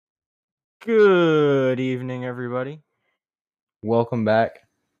Good evening, everybody. Welcome back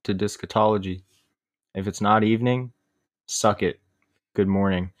to Discotology. If it's not evening, suck it. Good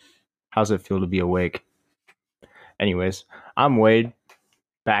morning. How's it feel to be awake? Anyways, I'm Wade,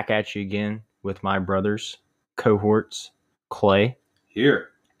 back at you again with my brothers, cohorts, Clay Here.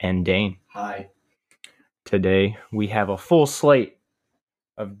 and Dane. Hi. Today, we have a full slate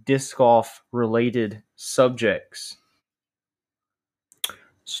of disc golf related subjects.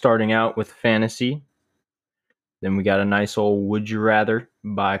 Starting out with fantasy. Then we got a nice old Would You Rather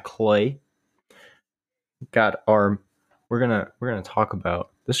by Clay. We're gonna talk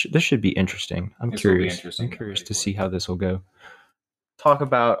about this. This should be interesting. I'm curious to see how this will go. Talk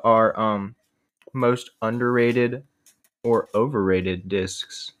about our most underrated or overrated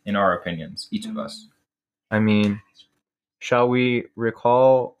discs. In our opinions, each of us. I mean, shall we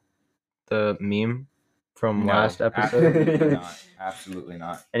recall the meme from last episode? Absolutely not. Absolutely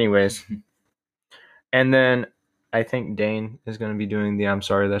not. Anyways, and then I think Dane is going to be doing the I'm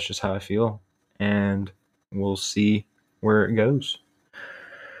sorry, that's just how I feel. And we'll see where it goes.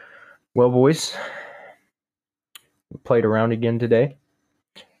 Well, boys, we played around again today.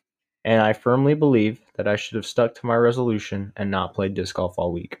 And I firmly believe that I should have stuck to my resolution and not played disc golf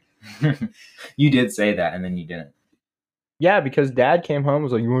all week. You did say that, and then you didn't. Yeah, because Dad came home and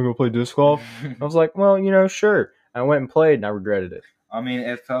was like, you want to go play disc golf? I was like, well, sure. I went and played, and I regretted it. I mean,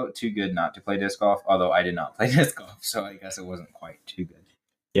 it felt too good not to play disc golf, although I did not play disc golf, so I guess it wasn't quite too good.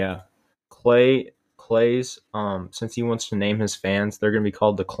 Yeah. Clay's, since he wants to name his fans, they're going to be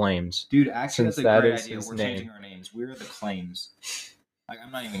called the Claims. Dude, actually, Since that's a that great is idea. his We're name. changing our names. We're the Claims. Like,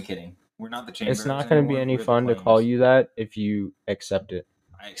 I'm not even kidding. We're not the Chambers. It's not going to be any We're the fun to Claims. call you that if you accept it.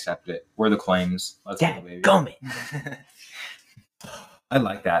 I accept it. We're the Claims. Let's go, baby. Dadgummit. I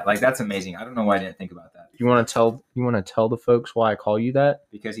like that. Like, that's amazing. I don't know why I didn't think about that. You want to tell the folks why I call you that?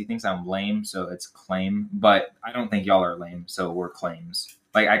 Because he thinks I'm lame, so it's claim. But I don't think y'all are lame, so we're claims.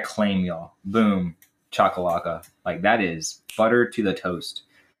 Like, I claim y'all. Boom. Chakalaka. Like, that is butter to the toast.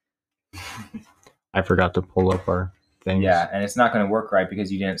 I forgot to pull up our things. Yeah, and it's not going to work right because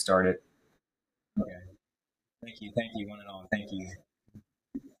you didn't start it. Okay. Thank you, one and all. Thank you.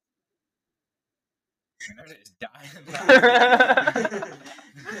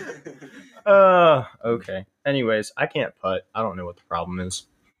 Okay. Anyways, I can't putt. I don't know what the problem is.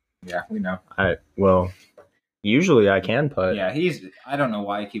 Yeah, we know. Usually I can putt. Yeah, I don't know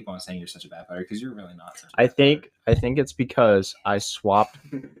why I keep on saying you're such a bad putter because you're really not. I think it's because I swapped.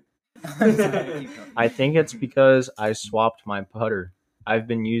 I think it's because I swapped my putter. I've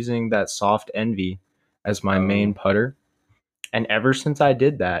been using that Soft Envy as my main putter, and ever since I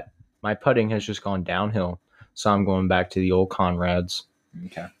did that, my putting has just gone downhill. So I'm going back to the old Conrads.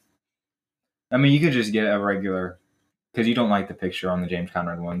 Okay. I mean, you could just get a regular, because you don't like the picture on the James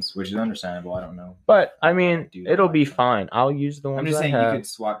Conrad ones, which is understandable. I don't know. But, I mean, it'll be fine. I'll use the ones I'm just saying you could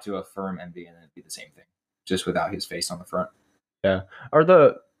swap to a firm Envy and it'd be the same thing, just without his face on the front. Yeah. Are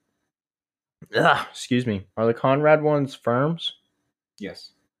the Conrad ones firms?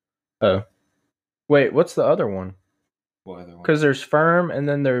 Yes. Oh. Wait, what's the other one? What other one? Because there's firm and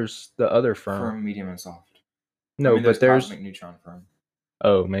then there's the other firm. Firm, medium, and soft. No, but there's Cosmic Neutron firm.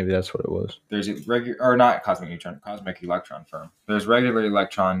 Oh, maybe that's what it was. There's a regular, or not Cosmic Neutron, Cosmic Electron firm. There's regular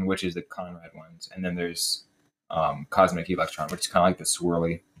Electron, which is the Conrad ones, and then there's Cosmic Electron, which is kind of like the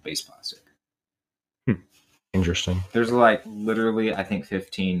swirly base plastic. Interesting. There's like literally, I think,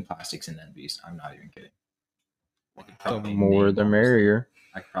 15 plastics in Envies. I'm not even kidding. The more the merrier.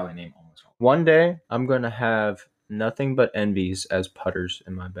 I could probably name almost all. One day, I'm going to have nothing but Envies as putters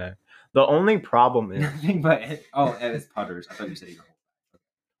in my bag. The only problem is... Nothing but... Oh, and it's putters. I thought you said you were...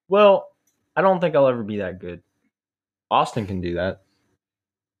 Well, I don't think I'll ever be that good. Austin can do that.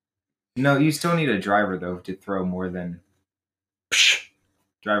 No, you still need a driver, though, to throw more than... Psh.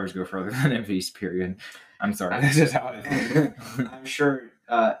 Drivers go further than Envies, period. I'm sorry. That's just how it is. I'm sure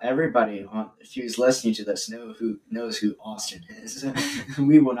everybody who's listening to this knows who Austin is.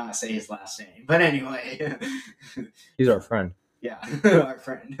 We will not say his last name. But anyway. He's our friend. Yeah, our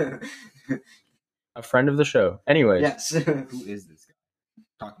friend. A friend of the show. Anyways. Yes. Who is this guy?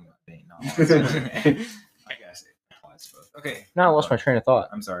 Talking about Dane, not Austin. I guess it applies to both. Okay. Now I lost my train of thought.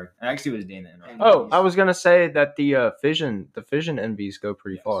 I'm sorry. Actually, it was Dane that interrupted. Oh, I was gonna say that the fission Envies go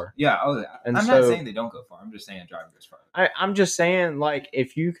pretty far. Yeah, I'm not saying they don't go far. I'm just saying driver goes far. I'm just saying, like,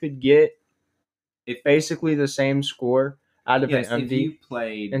 if you could get basically the same score out of an Envy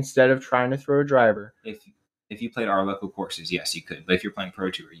instead of trying to throw a driver. If you played our local courses, yes, you could. But if you're playing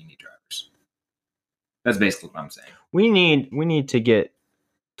Pro Tour, you need drivers. That's basically what I'm saying. We need to get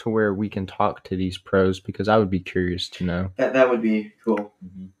to where we can talk to these pros because I would be curious to know. That would be cool.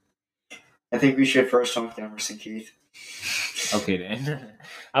 Mm-hmm. I think we should first talk to Emerson Keith. Okay, then.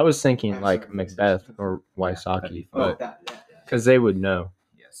 I was thinking I'm like sorry. Macbeth or that'd be Wysocki, fun. but Yeah. because they would know.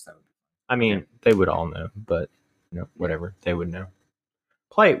 Yes. That would I mean, they would all know, but whatever, they would know.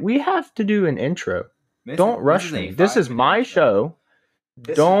 Play. We have to do an intro. This Don't is- rush this is a me. This is 5-minute my intro. show.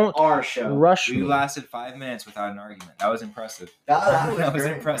 This Don't is our show. rush We me. lasted 5 minutes without an argument. That was impressive. That was was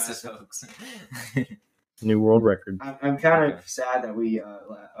very impressive, folks. New world record. I'm kind of Okay. sad that we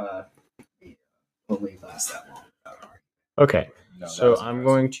only last that long. Okay, No, that so was I'm impressive.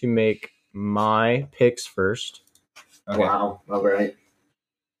 going to make my picks first. Okay. Wow. All right.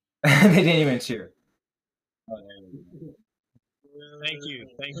 They didn't even cheer. Thank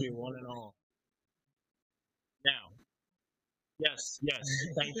you, one and all. Now, yes,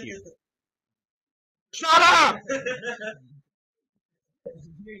 thank you. Shut up!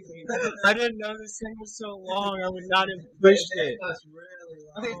 I didn't know this thing was so long. I would not have pushed it.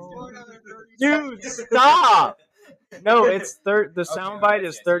 Dude, stop! No, it's the Okay, soundbite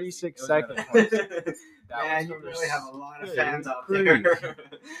is yes, 36 it was another seconds. point. That Man, was you from really have a lot of Good fans out grief.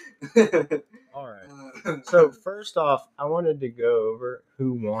 there. All right. So first off, I wanted to go over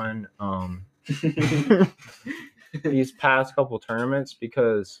who won these past couple tournaments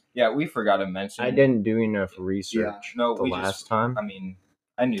because Yeah, we forgot to mention. I didn't do enough research No, the we last just. time. I mean,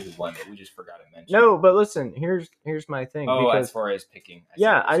 I knew who won, but we just forgot to mention. No, but listen, here's my thing. Oh, because, as far as picking. see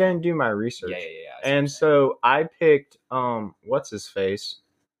yeah, what I you're saying. didn't do my research. Yeah. I see what And you're saying. so I picked what's his face?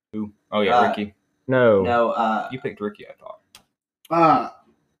 Who? Oh yeah, Ricky. No, No, You picked Ricky, I thought.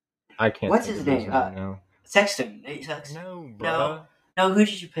 I can't. What's think his of name? now. Sexton. Nate Sexton. No, No. bruh. No, who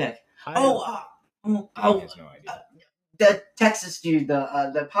did you pick? I- He has no idea. The Texas dude,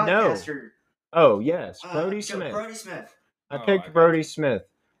 the podcaster. Oh yes, uh, Brody Joe- Smith. Brody Smith. I Oh, picked I got Brody you. Smith,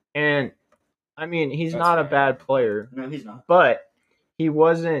 and I mean he's That's not a fair. bad player, No, he's not. but he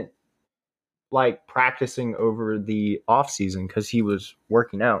wasn't like practicing over the off season because he was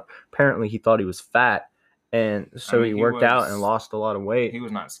working out. Apparently, he thought he was fat, and so I mean, he he worked out was- and lost a lot of weight. He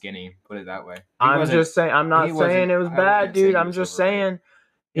was not skinny. Put it that way. He I'm wasn't- just saying. I'm not he wasn't- saying it was I bad, wouldn't say dude. he I'm was just overweight. saying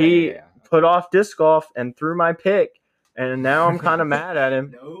Yeah, he yeah. put off disc golf and threw my pick, and now I'm kind of mad at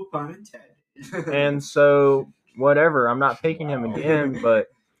him. No pun intended. And so whatever, I'm not picking him Wow. again, but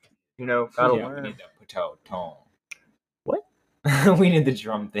gotta Yeah, we learn. need the potato tone. What? We need the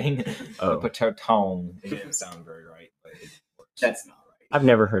drum thing. Oh. The potato tone. It didn't sound very right, but it works. That's not right. I've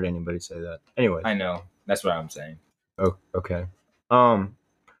never heard anybody say that. Anyway, I know. That's what I'm saying. oh, okay.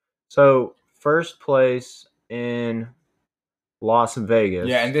 So first place in Las Vegas.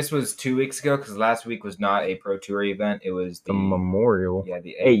 Yeah, and this was 2 weeks ago because last week was not a Pro Tour event. It was the Memorial. Yeah,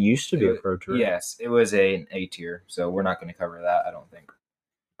 the It used to be it a was- pro tour. Yes, it was an A tier, so we're not going to cover that. I don't think.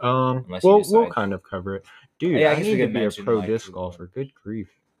 Unless you We'll decide. kind of cover it, dude. Yeah, I I guess need we to could be a mention, pro like, disc who golfer. Good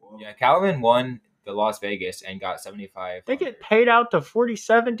grief! Yeah, Calvin won the Las Vegas and got 75. They get paid out to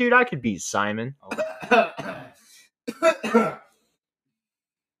 47, dude. I could beat Simon.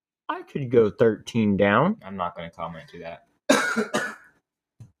 I could go 13 down. I'm not going to comment to that.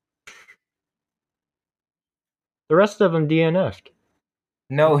 The rest of them DNF'd.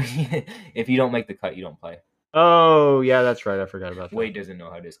 No, if you don't make the cut, you don't play. Oh yeah, that's right. I forgot about that. Wade doesn't know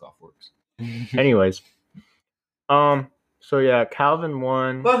how disc golf works. Anyways, so yeah, Calvin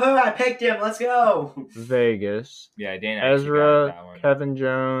won Woohoo! I picked him. Let's go. Vegas. Yeah, Dane actually got Ezra, that one. Kevin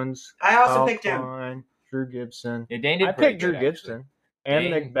Jones, I also Kyle picked him. Klein, Drew Gibson. Yeah, Dane did I pretty picked Drew good, Gibson and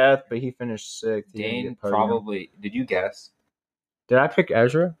Dane- Macbeth, but he finished sixth. He didn't Dane get podium. probably. Did you guess? Did I pick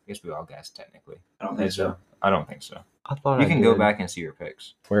Ezra? I guess we all guessed technically. I don't think so. I don't think so. I thought You I can go did. back and see your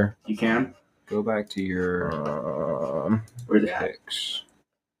picks. Where? You can. Go back to your Where's that? picks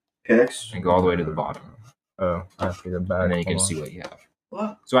Picks. and go all the way to the bottom, Oh, I see the back. and then you can Hold see on. what you have.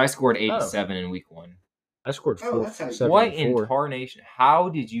 What? So I scored 87 in week 1. I scored Oh, that's how you- 474. What in tarnation? How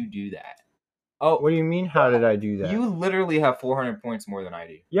did you do that? Oh, What do you mean? How did I do that? you literally have 400 points more than I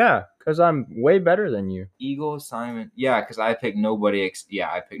do. Yeah, because I'm way better than you. Eagle, Simon. Yeah, because I picked nobody.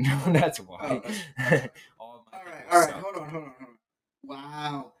 I picked no. That's why. All of my All right. picks All right. suck. Hold on.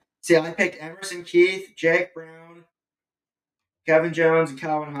 Wow. See, I picked Emerson Keith, Jake Brown, Kevin Jones, and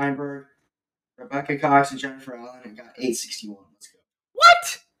Calvin Heinberg, Rebecca Cox, and Jennifer Allen, and got 861. Let's go.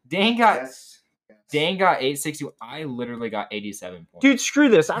 What? Dane got Yes. Dane got 861. I literally got 87 points. Dude, screw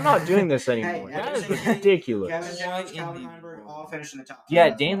this. I'm not doing this anymore. Hey, that is Emerson, ridiculous. Kevin What Jones, in Calvin the Heinberg world? all finished in the top. Yeah,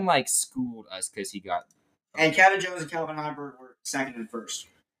 10. Dane like schooled us because he got. And Kevin Jones and Calvin Heinberg were second and first.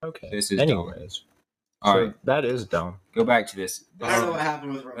 Okay. This is dumb. Anyways. All so right, that is dumb. go back to this. I don't know what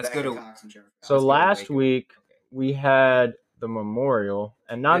happened with Let's Rebecca go to- Cox and Jennifer. So Let's go to last Waco. week Okay. we had the Memorial,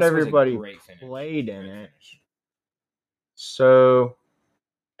 and not This was a everybody great finish. played in Great it. finish. So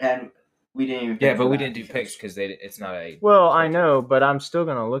And We didn't even. Yeah, pick but for we that didn't do picks because it's not a. Well, I know, but I'm still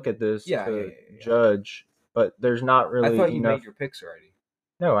gonna look at this Yeah, to yeah. judge. But there's not I really thought you enough. made your picks already.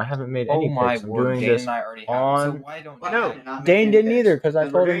 No, I haven't made Oh any my picks. I'm word, doing Dane this and I already have. on. So why don't Why you? I did not make Dane any didn't picks. either because I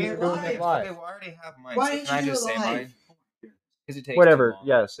Because we're told him doing we it were doing live. it live. Okay, well, I already have mine. Why so didn't can I you do just it say live? mine? Oh my goodness. Because it takes Whatever. too long.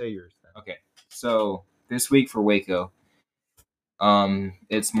 Yeah, say yours then. Okay, so this week for Waco,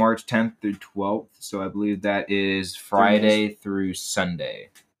 it's March 10th through 12th. So I believe that is Friday through Sunday.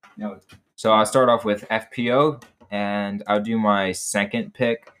 No, So I'll start off with FPO, and I'll do my second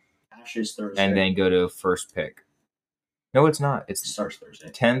pick, Ashes Thursday. and then go to first pick. No, it's not. it It's starts Thursday.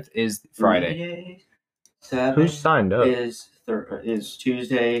 10th is Friday. 3 days. 7 Who's signed up? is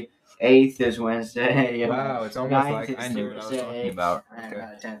Tuesday. 8th is Wednesday. Wow, it's almost 9th like is I knew what I was Thursday, talking about. And Okay.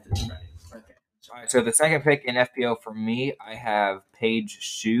 10th is Friday. Okay. All right, so the second pick in FPO for me, I have Paige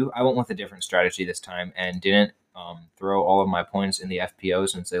Shu. I went with a different strategy this time and didn't throw all of my points in the FPO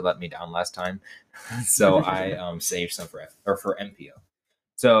since they let me down last time. So I saved some for MPO.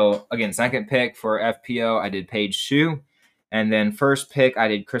 So again, second pick for FPO, I did Paige Shu. And then first pick, I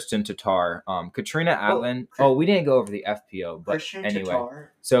did Kristen Tatar. Katrina Allen. Oh, we didn't go over the FPO, but Christian anyway.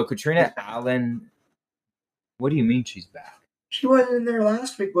 Tatar. So Katrina is back. Allen. What do you mean she's back? She wasn't in there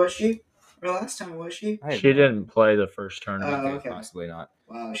last week, was she? Or last time, was she? I have She no didn't play the first tournament. Oh, Okay, okay. possibly not.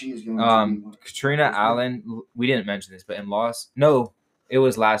 Wow, she is going to be one. Katrina Allen, we didn't mention this, but in no, it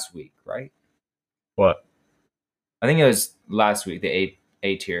was last week, right? What? I think it was last week, the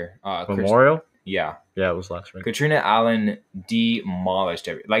A tier. Memorial? Yeah. Yeah, it was last week. Katrina Allen demolished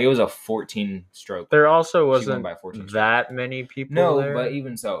it was a 14 stroke. There also She won wasn't by 14 that many people No, there. but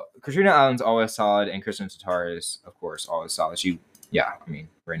even so, Katrina Allen's always solid, and Kristen Tatar is, of course, always solid.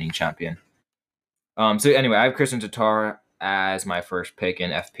 Reigning champion. So anyway, I have Kristen Tatar as my first pick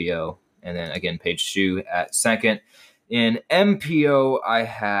in FPO, and then again Paige Shu at second. In MPO, I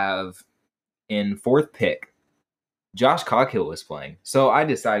have in fourth pick, Josh Coghill was playing, so I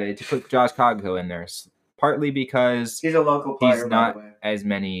decided to put Josh Coghill in there, partly because He's a local player, he's by not the way. as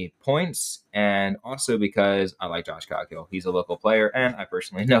many points, and also because I like Josh Coghill. He's a local player, and I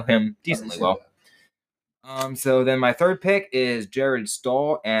personally know him decently well. So then my third pick is Jared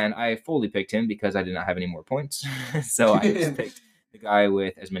Stahl, and I fully picked him because I did not have any more points. So I just picked the guy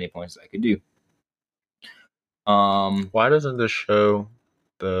with as many points as I could do. Why doesn't this show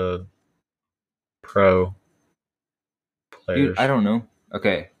the pro players? Dude, I don't know.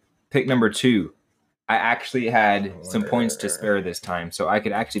 Okay, pick number 2. I actually had some points to spare this time, so I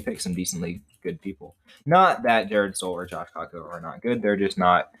could actually pick some decently good people. Not that Jared Stahl or Josh Coghill are not good; they're just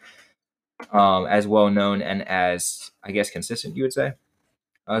not as well known and as, I guess, consistent, you would say.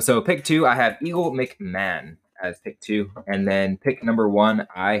 So pick 2, I have Eagle McMahon as pick 2, and then pick number 1,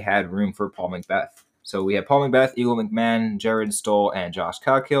 I had room for Paul Macbeth. So we have Paul Macbeth, Eagle McMahon, Jared Stoll, and Josh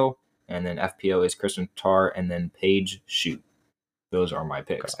Coghill, and then FPO is Kristen Tatar, and then Paige Shu. Those are my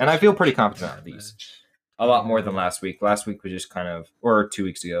picks, and I feel pretty confident on these. A lot more than last week. Last week was just kind of, or 2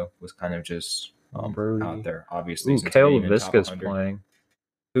 weeks ago was kind of just Brody. out there. Obviously, Ooh, since Kale we didn't even top LaVisca's 100. playing.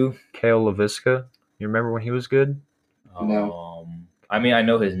 Who? Kale LaVisca. You remember when he was good? No. I mean, I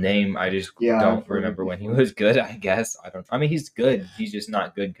know his name. I just Yeah, don't I've heard remember it when he before. was good. I guess I mean, he's good. He's just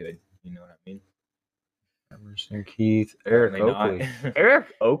not good. You know what I mean? Emerson Keith, Eric Apparently Oakley. not. Eric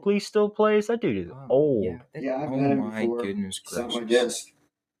Oakley still plays. That dude is old. Yeah, I've oh met him my before. goodness He's on my gracious! disc.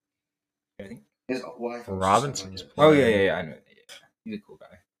 I think- His wife. was Robinson's just on my disc. Oh yeah. I know. Yeah, he's a cool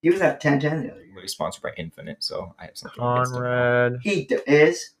guy. He was at 10-10 the other year. But he's sponsored by Infinite, so I have something against him now. Conrad. He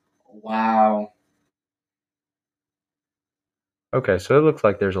is? Wow. Okay, so it looks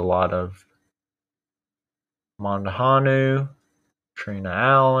like there's a lot of Mondahanu, Trina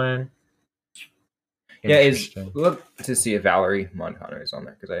Allen. Yeah, Interesting. look to see if Valerie Montano is on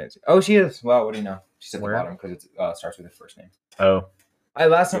there because I didn't see. Oh, she is. Well, what do you know? She's at Where? the bottom because it starts with her first name. Oh,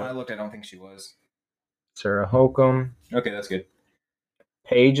 Last time Yeah. I looked, I don't think she was. Sarah Holcomb. Okay, that's good.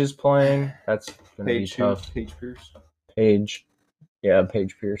 Paige is playing. That's going to be Paige tough. Paige Pierce. Paige. Yeah,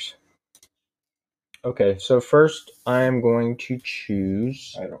 Paige Pierce. Okay, so first I am going to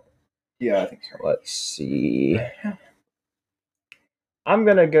choose. I don't. Yeah, I think so. Let's see. I'm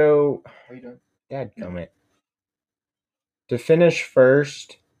going to go. How you doing? Dadgummit. To finish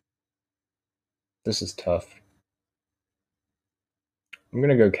first, this is tough. I'm going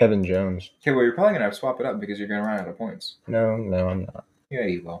to go Kevin Jones. Okay, well, you're probably gonna have to swap it up because you're gonna run out of points. No, I'm not. Yeah,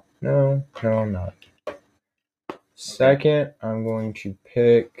 you will. No, I'm not. Second, I'm going to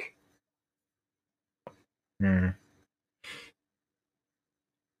pick. I'm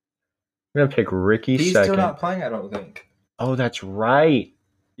going to pick Ricky He's second. still not playing, I don't think. Oh, that's right.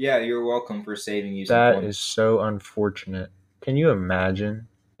 Yeah, you're welcome for saving you some That points. is so unfortunate. Can you imagine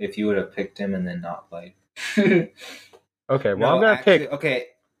if you would have picked him and then not played. Okay, well, No, I'm gonna actually, pick. Okay,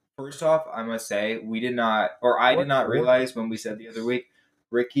 first off, I must say we did not, or I What did not order? realize when we said the other week,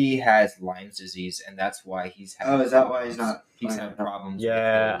 Ricky has Lyme's disease, and that's why he's had. Oh, is that why he's problems. not He's playing had right now? problems.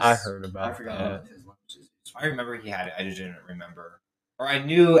 Yeah, with I his- heard about I forgot that. about his lunches. I remember he had it. I just didn't remember, or I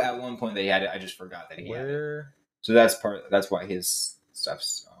knew at one point that he had it. I just forgot that he had it. Where So that's why his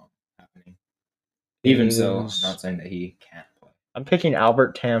stuff's happening. Even so, I'm is- not saying that he can't play. I'm picking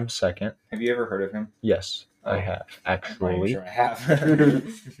Albert Tam second. Have you ever heard of him? Yes, I Oh. have I'm not even actually. sure I have.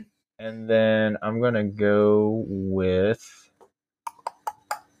 And then I'm gonna go with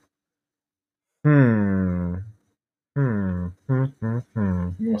hmm.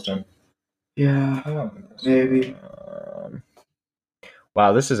 Almost done. Yeah, Oh, maybe.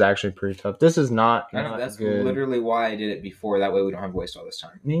 Wow, this is actually pretty tough. This is not, I know, not that's good. literally why I did it before. That way we don't have to waste all this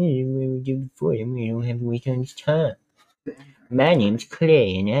time. We do before, and we don't have to waste any time. My name's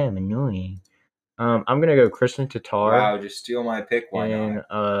Clay, and I'm annoying. I'm gonna go Kristen Tatar. Wow, just steal my pick. Why and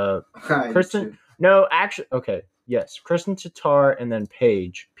not? Kristen. No, actually, okay, yes, Kristen Tatar, and then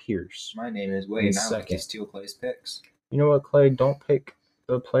Paige Pierce. My name is Wade. in Now I second. can steal Clay's picks. You know what, Clay? Don't pick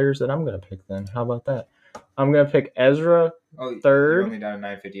the players that I'm gonna pick. Then how about that? I'm gonna pick Ezra. Oh, Third. You're only down to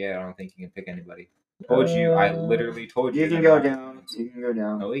 958. I don't think you can pick anybody. Told you. I literally told you. You can that go I'm not down. picking. You can go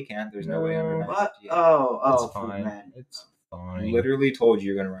down. No, he can't. There's no way under No. What? 958. Oh, It's fine. man. It's fine. Literally told you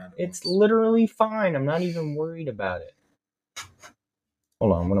you're gonna round. it It's once. literally fine. I'm not even worried about it.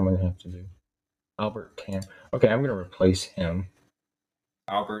 Hold on. What am I gonna have to do? Albert Tam. Okay, I'm gonna replace him.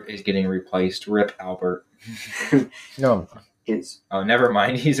 Albert is getting replaced. Rip Albert. No, I'm not. Is Oh, never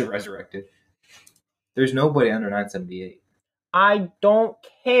mind. He's resurrected. There's nobody under 978. I don't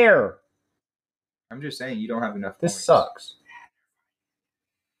care. I'm just saying you don't have enough. This points. sucks.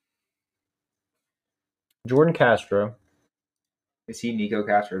 Jordan Castro. Is he Nico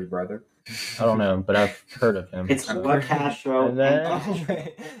Castro's brother? I don't know, but I've heard of him. it's I'm what pretty- Castro? And then-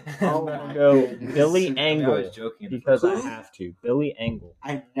 Oh I'm gonna my go goodness. Billy I was Engel joking in the because I first have to. Billy Engel.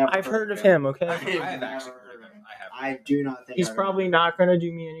 I've never. I've heard of him. Okay. I have actually heard of him. I have. I do not think He's I've probably ever- not going to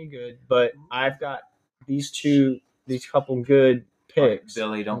do me any good, but I've got these couple good picks.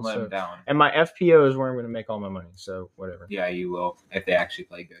 Billy, don't And let so- him down. And my FPO is where I'm going to make all my money, so whatever. Yeah, you will if they actually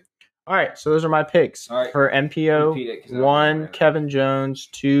play good. All right, so those are my picks. All right. For MPO, Repeat it, 'cause I don't 1, remember. Kevin Jones,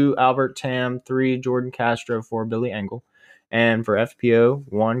 2, Albert Tam, 3, Jordan Castro, 4, Billy Engel. And for FPO,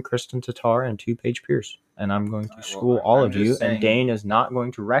 1, Kristen Tatar, and 2, Paige Pierce. And I'm going to All right, school well, all I'm of you, just and saying- Dane is not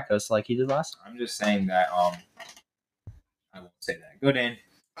going to wreck us like he did last time. I'm just saying that. I won't say that. Go, Dan.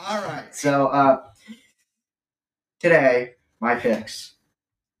 All right. So today my picks.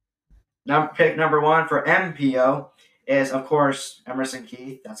 Pick number 1 for MPO is of course Emerson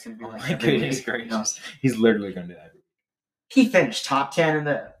Keith. That's gonna be Oh like my every goodness week, gracious! you know. He's literally going to do that. He finished top 10 in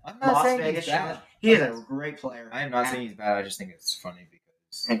the I'm not Las saying Vegas he's bad. show. He is a great player. I am not saying he's bad. I just think it's funny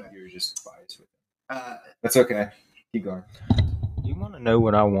because Anyway. you're just biased with him. Uh, That's okay. Keep going. You want to know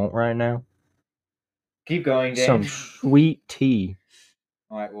what I want right now? Keep going, Dan. Some sweet tea.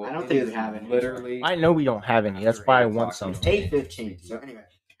 All right. Well, I don't it think is we have any. Literally. I know we don't have any. That's After why I 8 want o'clock, some. you don't- 8:15. So anyway,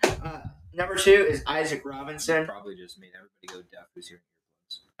 number 2 is Isaac Robinson. Probably just made everybody go deaf who's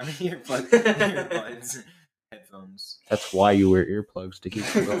hearing earplugs. Earbuds. Headphones. That's why you wear earplugs to keep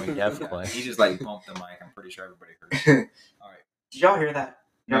from going deaf, Yeah, Clay. he just like bumped the mic. I'm pretty sure everybody heard. All right. Did y'all hear that?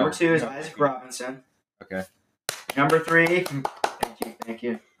 Number No, 2 is no. Isaac Robinson. Okay. Number 3, thank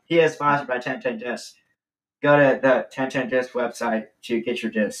you. He is sponsored by 1010 Discs. Go to the 1010 Disc website to get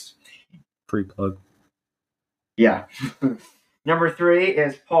your discs. Free plug. Yeah. Number 3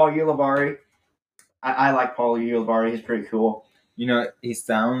 is Paul Ulibarri. I like Paul Ulibarri. He's pretty cool. You know, he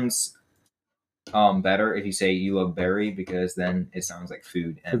sounds better if you say Berry because then it sounds like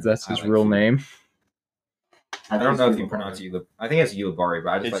food. And Because that's I his like real food. name. I don't know if you Ulibarri. pronounce it I think it's Ulibarri,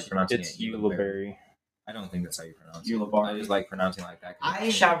 but I just like pronouncing it Ulibarri. I don't think that's how you pronounce Ulibarri. it. I just like pronouncing it like that. 'cause I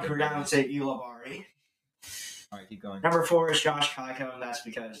it's shall good. pronounce it Ulibarri. All right, keep going. Number 4 is Josh Keiko, and that's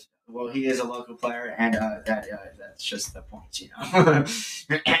because, well, he is a local player, and that's just the point, you know.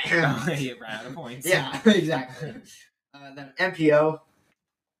 He ran out of points. Yeah, exactly. Then MPO,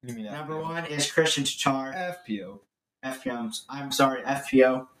 You mean number FPO? 1 is Christian Tatar. FPO. FPO, I'm sorry,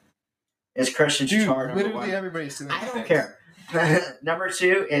 FPO is Christian Dude, Tatar. Number literally 1. everybody's doing I don't picks. care. Number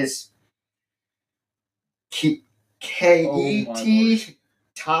 2 is Oh my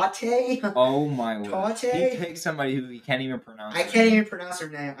Ket Tate. Oh my word. Tate? He picked somebody who he can't even pronounce. I can't even pronounce her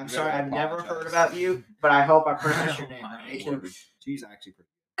name. I'm You sorry, gotta I've never apologize. heard about you, but I hope I pronounced your name Oh my right. word. She's actually pretty.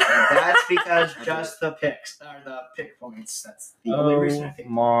 That's because just the picks are the pick points. That's the only reason I Oh picked.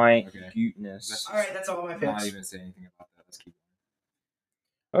 my Okay. goodness. All right, that's all my Not picks. even say anything about that. Let's keep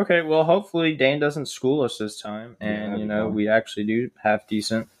Okay, well, hopefully Dane doesn't school us this time, Yeah, and that'd be fun. we actually do have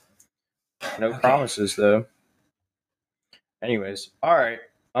decent. No Okay. promises though. Anyways, all right.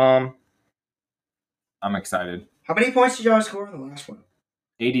 I'm excited. How many points did y'all score in the last one?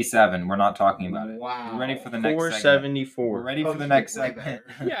 87. We're not talking about it. Wow. We're ready for the next segment. 474. We're ready for Oh, the you next did way segment.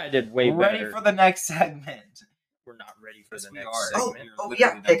 better. Yeah, I did way We're better. ready for the next segment. We're not ready for Yes, the we next are. segment. Oh, You're yeah,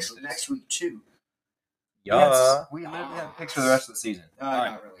 literally picks done with next this. week too. Yes, we literally have picks for the rest of the season. All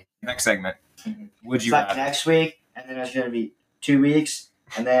right, Not really. next segment. Mhm. Would It's you like rather? next week, and then it's gonna be 2 weeks,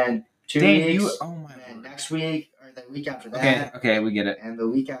 and then 2 Dane, weeks, you. Oh my and then word. next week or the week after Okay, that, okay, we get it. and the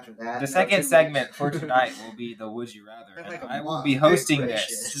week after that. The No, second 2 segment weeks. for tonight will be the Would You Rather. That's And like a I will month. be Good hosting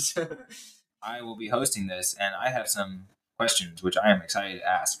this. gracious. I will be hosting this, and I have some questions which I am excited to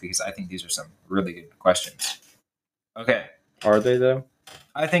ask because I think these are some really good questions. Okay, Are they though?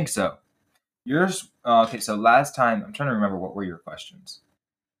 I think so. Yours. Okay, so last time I'm trying to remember what were your questions.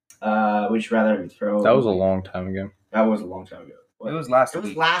 Would you rather throw? That was a long time ago. That was a long time ago. It was last It was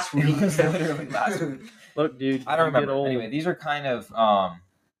week. last It week. was literally last week. Look, dude, I don't you get remember. old. Anyway, these are kind of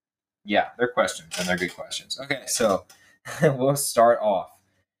yeah, they're questions and they're good questions. Okay, so we'll start off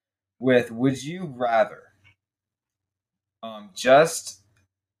with would you rather just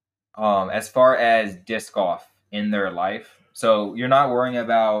as far as disc golf in their life. So you're not worrying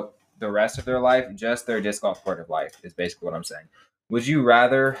about the rest of their life, just their disc golf part of life is basically what I'm saying. Would you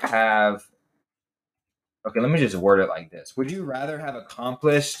rather have okay, let me just word it like this. Would you rather have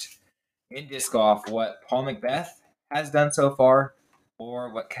accomplished in disc golf what Paul McBeth has done so far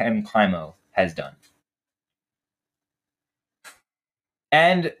or what Ken Climo has done?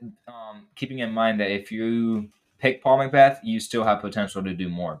 And keeping in mind that if you pick Paul McBeth, you still have potential to do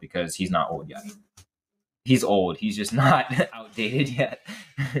more because he's not old yet. He's old. He's just not outdated yet.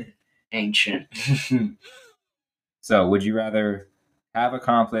 Ancient. So, would you rather have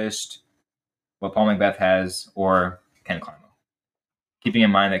accomplished what Paul McBeth has or Ken Climo? Keeping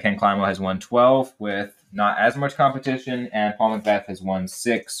in mind that Ken Climo has won 12 with not as much competition, and Paul McBeth has won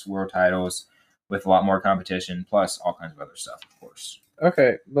 6 world titles with a lot more competition, plus all kinds of other stuff, of course.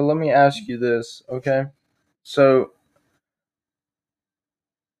 Okay, but let me ask you this, okay? So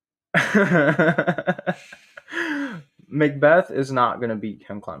Macbeth is not going to beat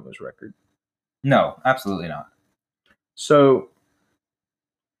Ken Climo's record. No, absolutely not. So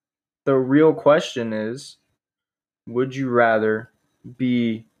the real question is, would you rather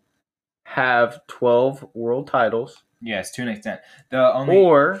have 12 world titles Yes, to an extent. The only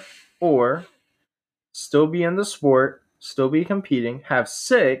or still be in the sport, still be competing, have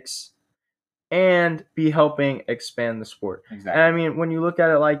 6 and be helping expand the sport? exactly. And I mean, when you look at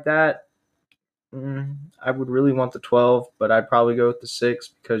it like that, I would really want the 12, but I'd probably go with the 6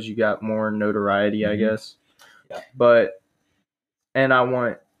 because you got more notoriety, I Mhm. guess. Yeah. And I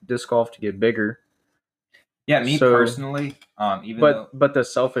want disc golf to get bigger. Yeah, me So- personally, But the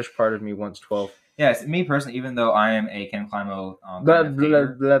selfish part of me wants 12. yes, me personally, even though I am a Ken Climo Blah, kind of blah, hater,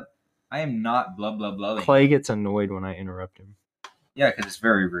 blah. I am not blowing. Clay gets annoyed when I interrupt him. Yeah, because it's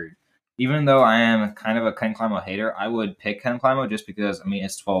very rude. Even though I am kind of a Ken Climo hater, I would pick Ken Climo just because, I mean,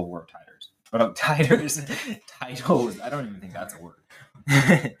 it's 12 world titles. But titles. I don't even think that's a word.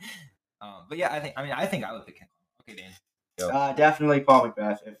 But yeah, I think I would pick Ken Climo. Okay, Dan. Definitely Paul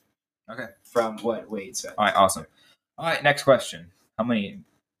McBeth. Okay. From what Wade said. All right, awesome. All right, next question. How many?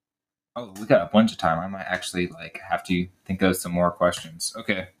 Oh, we got a bunch of time. I might actually have to think of some more questions.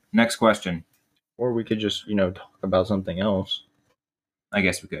 Okay, next question. Or we could just, talk about something else. I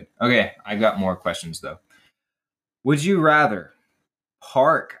guess we could. Okay, I got more questions though. Would you rather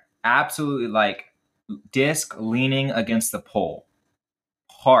park absolutely disc leaning against the pole,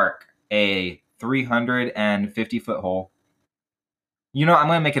 park a 350-foot hole? I'm going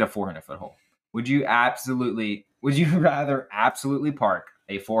to make it a 400-foot hole. Would you rather absolutely park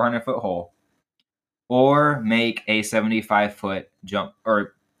a 400-foot hole or make a 75-foot jump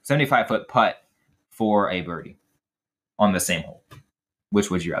or 75-foot putt for a birdie on the same hole? Which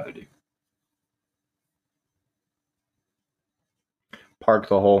would you rather do? Park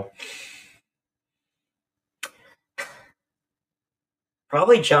the hole.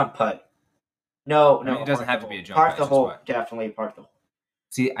 Probably jump putt. No, I mean, it doesn't have to be a jump Park putt, the it's hole. just what? Definitely park the hole.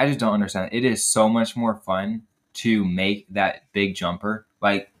 See, I just don't understand. It is so much more fun to make that big jumper.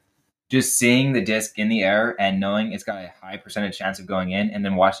 Just seeing the disc in the air and knowing it's got a high percentage chance of going in and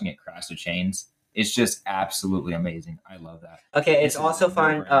then watching it crash the chains It's just absolutely amazing. I love that. Okay, it's This is also a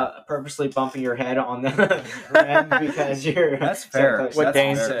fun no-brainer. purposely bumping your head on the rim because you're That's so fair. close to What the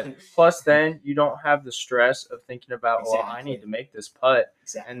Dane ball. said. Plus, then you don't have the stress of thinking about, well, I Exactly. need to make this putt,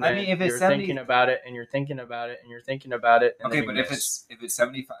 Exactly. and I then mean, if it's you're 70 thinking about it, and you're thinking about it, and you're thinking about it, and Okay, then you but miss. if it's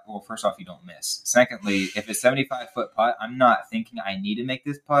 75, well, first off, you don't miss. Secondly, if it's 75-foot putt, I'm not thinking I need to make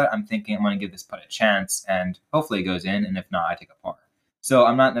this putt. I'm thinking I'm going to give this putt a chance, and hopefully it goes in. And if not, I take a par. So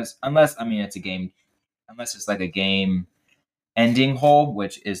I'm not unless I mean it's a game, unless it's like a game ending hole,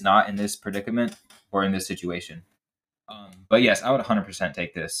 which is not in this predicament or in this situation. But yes, I would 100%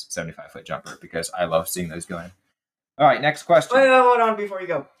 take this 75-foot jumper because I love seeing those go in. All right, next question. Wait, hold on before you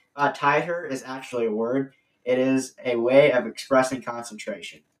go. Tighter is actually a word. It is a way of expressing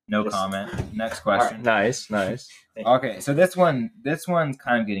concentration. No Yes. comment. Next question. Nice. Okay, so this one's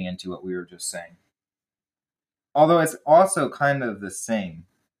kind of getting into what we were just saying. Although it's also kind of the same.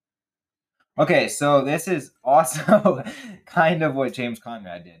 Okay, so this is also kind of what James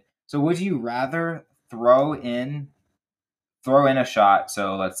Conrad did. So would you rather throw in a shot,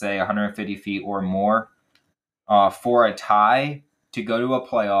 so let's say 150 feet or more, for a tie to go to a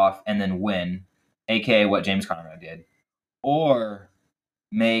playoff and then win, aka what James Conrad did, or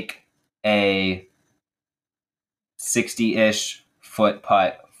make a 60-ish foot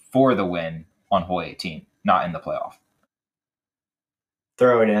putt for the win on hole 18, not in the playoff?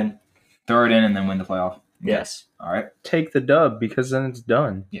 Throw it in. Throw it in and then win the playoff. Yes. All right. Take the dub because then it's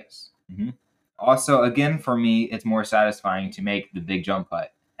done. Yes. Also, again, for me, it's more satisfying to make the big jump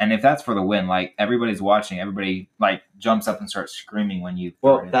putt. And if that's for the win, like everybody's watching, everybody like jumps up and starts screaming when you.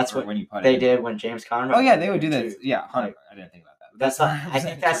 Well, throw it in, that's or what when you putt they it. did when James Conrad. Oh yeah, they would do too. that. Yeah, 100. I didn't think about that. That's I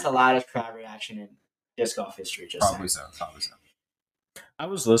think 100% that's the true. loudest crowd reaction in disc golf history. Just Probably saying. so. Probably so. I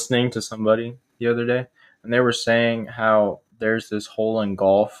was listening to somebody the other day, and they were saying how there's this hole in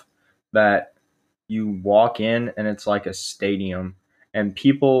golf that you walk in and it's like a stadium, and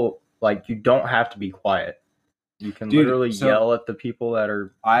people like you don't have to be quiet. You can Dude, literally so- yell at the people that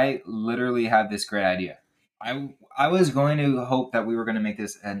are. I literally have this great idea. I was going to hope that we were going to make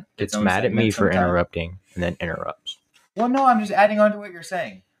this an its own segment sometime. interrupting and then interrupts. Well, no, I'm just adding on to what you're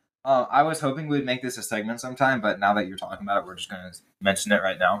saying. I was hoping we'd make this a segment sometime, but now that you're talking about it, we're just going to mention it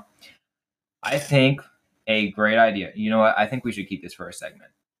right now. I think a great idea. You know what? I think we should keep this for a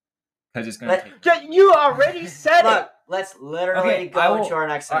segment because it's going to take. You already said Look, let's literally Okay, go I will- into our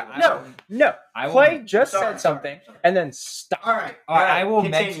next segment. No. I will- Clay just Sorry, said something sorry. and then stop. All right. All right, I will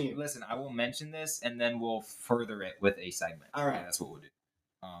continue. mention. Listen, I will mention this, and then we'll further it with a segment. All right. Okay, that's what we'll do.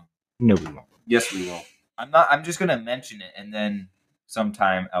 No, we won't. Yes, we will. I'm just gonna mention it, and then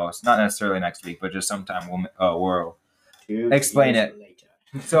sometime else, not necessarily next week, but just sometime we'll. 2 Explain years it.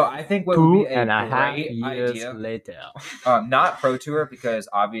 later. So I think what would be a 2.5 great years idea, later. not Pro Tour because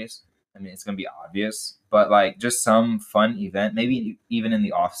obvious. I mean, it's gonna be obvious, but like just some fun event, maybe even in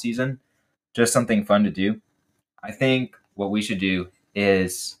the off season, just something fun to do. I think what we should do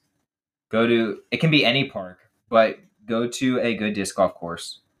is go to. It can be any park, but go to a good disc golf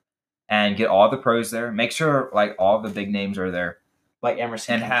course and get all the pros there. Make sure like all the big names are there Like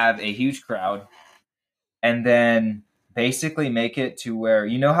Emerson. and have a huge crowd. And then basically make it to where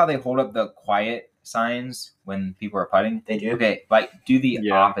you know how they hold up the quiet signs when people are putting? They do. Okay, like do the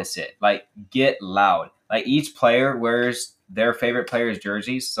Yeah. opposite. Like get loud. Like each player wears their favorite player's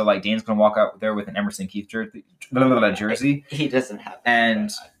jerseys. So like Dane's gonna walk out there with an Emerson Keith jersey. He doesn't have. And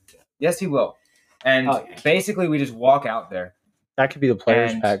yes, he will. And Oh, yeah. basically we just walk out there. That could be the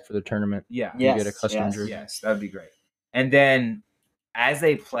players And- pack for the tournament. Yeah. Yes, You get a custom yes. jersey. Yes, that'd be great. And then as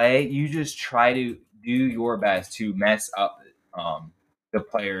they play, you just try to do your best to mess up the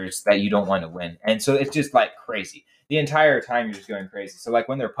players that you don't want to win. And so it's just like crazy. The entire time you're just going crazy. So like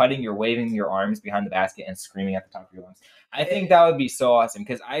when they're putting, you're waving your arms behind the basket and screaming at the top of your lungs. I think that would be so awesome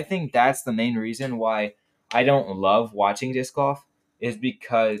because I think that's the main reason why I don't love watching disc golf is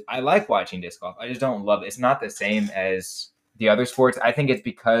because I like watching disc golf. I just don't love it. It's not the same as the other sports. I think it's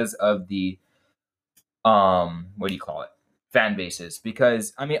because of the what do you call it? Fan bases.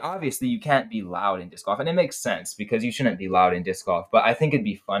 Because I mean, obviously you can't be loud in disc golf, and it makes sense because you shouldn't be loud in disc golf. But I think it'd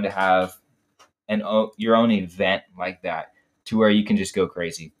be fun to have your own event like that to where you can just go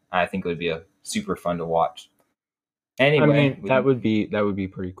crazy. I think it would be a super fun to watch. Anyway, I mean, that would be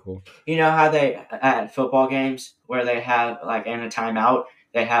pretty cool. You know how they at football games where they have like in a timeout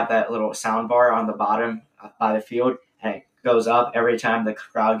they have that little sound bar on the bottom by the field and it goes up every time the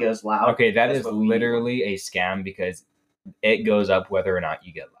crowd goes loud. okay, that That's is what we need. literally a scam because it goes up whether or not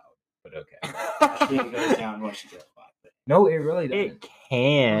you get loud. But okay. It goes down once you get loud. No, it really doesn't. It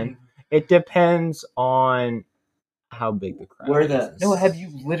can. It depends on how big the crowd Where is. the- No, have you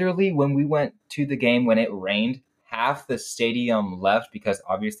literally, when we went to the game when it rained, half the stadium left because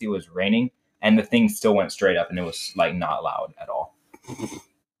obviously it was raining, and the thing still went straight up, and it was like not loud at all.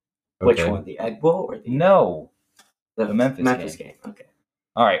 Which Okay. one? The Egg Bowl or the No. the Memphis game? Okay.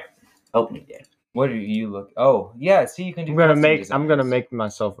 All right. Opening day. What do you look? Oh, yeah. See, you can do. I'm gonna custom designs. make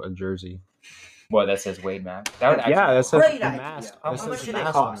myself a jersey. What, that says Wade Mack? That would actually. Yeah, that says Great the idea. mask. How That much says do the they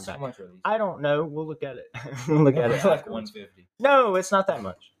mask cost? on the How back. much are these? I don't know. We'll look at it. We'll look at it. like 150. No, it's not that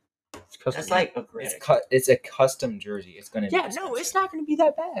much. It's custom. That's like a great. It's a custom jersey. It's gonna. yeah, no, it's not going to be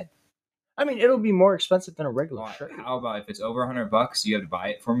that bad. I mean, it'll be more expensive than a regular Well, shirt. how about if it's over $100, you have to buy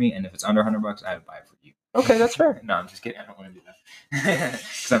it for me, and if it's under $100, I have to buy it for you. Okay, that's fair. No, I'm just kidding. I don't want to do that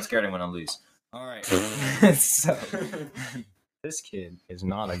because I'm scared I'm gonna lose. All right. So This kid is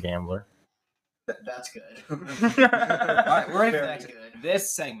not a gambler. That's good. all right, we're ready for the Very next. good.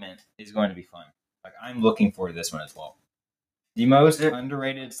 This segment is going to be fun. Like I'm looking forward to this one as well. The most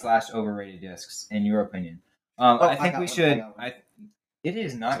underrated / overrated discs, in your opinion. I think we should. It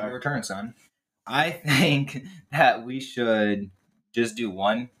is not your turn, son. I think that we should just do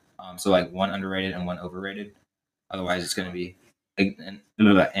one. So like one underrated and one overrated. Otherwise, it's going to be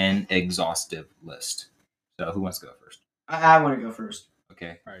an exhaustive list. So who wants to go first? I want to go first.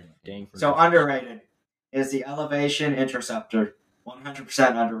 Okay. All right, dang. So underrated is the Elevation Interceptor.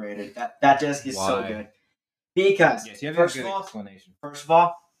 100% underrated. That disc is so Why? good. Because Yes, you have first a of good all, explanation.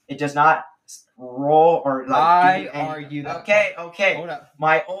 it does not roll or like. I do anything. argue that. Okay. Hold up.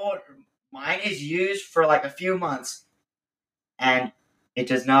 Mine is used for like a few months, and it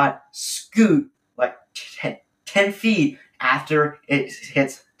does not scoot like 10 feet after it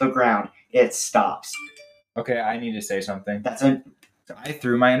hits the ground. It stops. Okay, I need to say something. That's a So I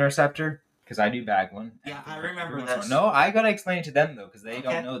threw my interceptor because I do bag one. Yeah, I remember Every once in a this. while. No, I gotta explain it to them though because they Okay.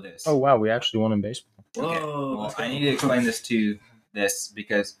 don't know this. Oh wow, we actually won in baseball. Okay. Whoa. Well, I need to explain this to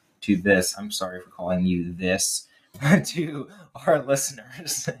because to this. I'm sorry for calling you this to our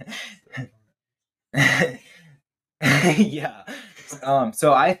listeners. Yeah.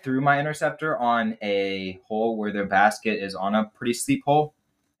 So I threw my interceptor on a hole where the basket is on a pretty steep hole,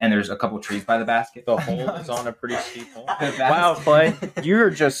 and there's a couple trees by the basket. The hole is on a pretty steep hole. The Wow, basket- Clay, you're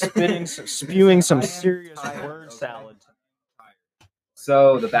just spewing some I am serious tired, word okay? salad.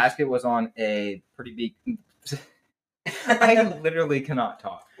 So the basket was on a pretty big. I literally cannot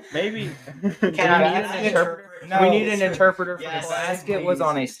talk. Maybe. Can we I need add an an interpreter. No. We need an interpreter for Yes. The this. basket was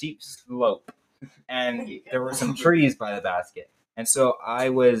on a steep slope, and there were some trees by the basket. And so I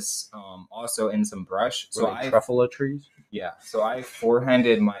was also in some brush. So So truffle trees. So I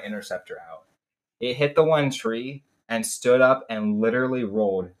forehanded my interceptor out. It hit the one tree and stood up and literally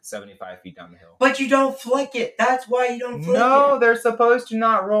rolled 75 feet down the hill. But you don't flick it. That's why you don't flick No, it. they're supposed to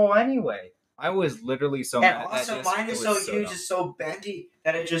not roll anyway. I was literally so And mad. also, at that mine disc. is It was so huge, dumb. it's so bendy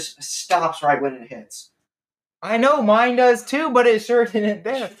that it just stops right when it hits. I know mine does too, but it sure didn't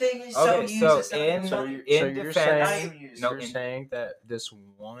The there. thing is Okay, so used. so it's not in- even So funny. you're, In so you're defense- saying, Not even used. No, you're saying that this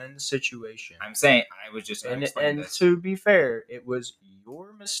one situation, I'm saying I was just gonna and explain and this. to be fair, it was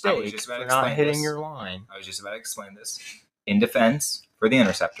your mistake just about for to not explain hitting this. your line. I was just about to explain this. In defense for the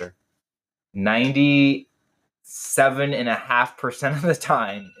interceptor, 97.5% of the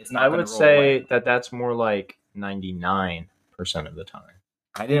time, it's not. I gonna would roll say away. that that's more like 99% of the time.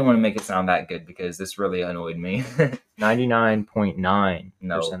 I didn't want to make it sound that good because this really annoyed me. 99.9%.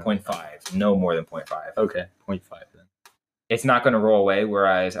 No, of the 0.5. time. No more than 0.5. Okay, 0.5 then. It's not going to roll away,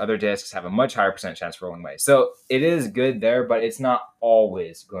 whereas other discs have a much higher percent chance of rolling away. So it is good there, but it's not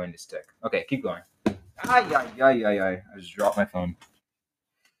always going to stick. Okay, keep going. I just dropped my phone.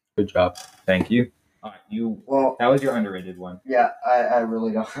 Good job. Thank you. All right, Well, that was your underrated one. yeah, I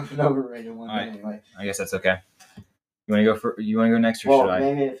really don't have an overrated one. Alright. Anyway. I guess that's okay. You want to go for? You want to go next, or Well, should I?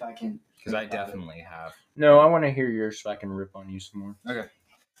 maybe if I can. Because I think about it. definitely have. No, I want to hear yours so I can rip on you some more. Okay.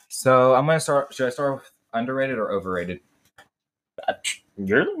 So I'm gonna start. Should I start with underrated or overrated?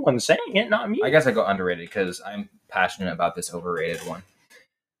 You're the one saying it, not me. I guess I go underrated because I'm passionate about this overrated one.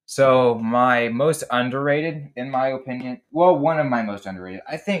 So my most underrated, in my opinion, well, one of my most underrated,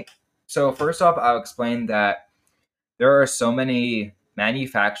 I think. So first off, I'll explain that there are so many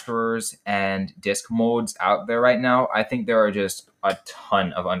manufacturers and disc molds out there right now. I think there are just a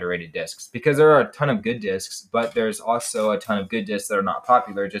ton of underrated discs because there are a ton of good discs, but there's also a ton of good discs that are not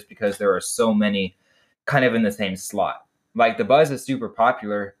popular just because there are so many kind of in the same slot. Like the Buzz is super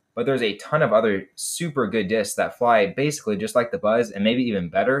popular, but there's a ton of other super good discs that fly basically just like the Buzz and maybe even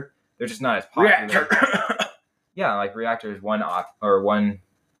better. They're just not as popular. Yeah, like Reactor is one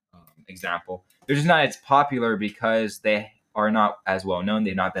example. They're just not as popular because they are not as well known.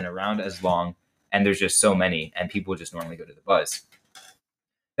 They've not been around as long, and there's just so many, and people just normally go to the Buzz.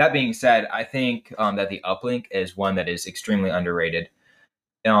 That being said, I think that the Uplink is one that is extremely underrated.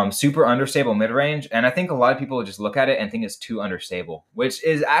 Super understable mid-range, and I think a lot of people just look at it and think it's too understable, which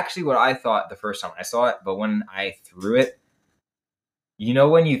is actually what I thought the first time I saw it. But when I threw it, you know,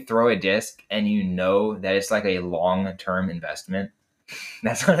 when you throw a disc and you know that it's like a long-term investment,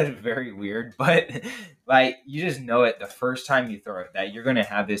 that sounded very weird, but like you just know it the first time you throw it that you're going to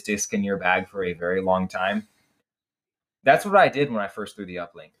have this disc in your bag for a very long time. That's what I did when I first threw the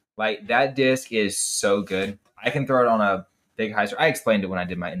Uplink. Like, that disc is so good. I can throw it on a big hyzer. I explained it when I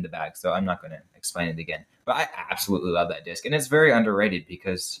did my in the bag, so I'm not going to explain it again. But I absolutely love that disc, and it's very underrated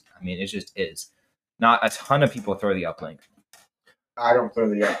because, I mean, it just is. Not a ton of people throw the Uplink. I don't throw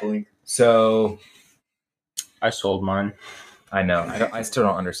the Uplink. So I sold mine. I know. I still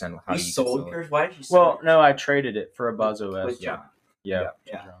don't understand how You you sold could yours? Why did you sell Well, yours? no, I traded it for a Buzz OS. With yeah. John, Yeah.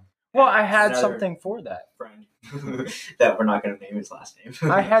 Yeah. Well, I had Another- something for that. friend that we're not going to name his last name.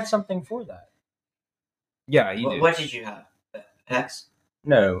 I had something for that. Yeah, you did. What did you have? Hex?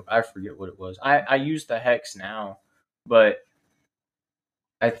 No, I forget what it was. I use the Hex now, but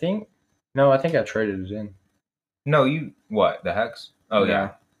I think I traded it in. No, you what? The Hex? Oh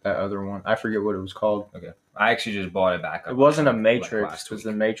yeah. That other one. I forget what it was called. Okay. I actually just bought it back. It wasn't a like Matrix last because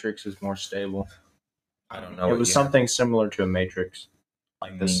week. the Matrix is more stable. I don't know. It what was you something similar to a Matrix,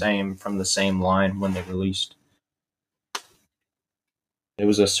 like the Mhm. same from the same line when they released. It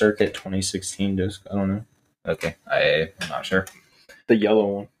was a Circuit 2016 disc. I don't know. have. Okay. I'm not sure. The yellow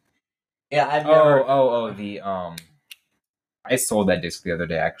one. Yeah, I've never. The I sold that disc the other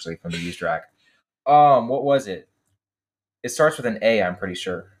day actually from the used rack. What was it? It starts with an A, I'm pretty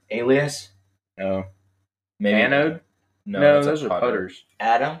sure. Alias? No. Maybe Anode? No, No, it's a those are putter. putters.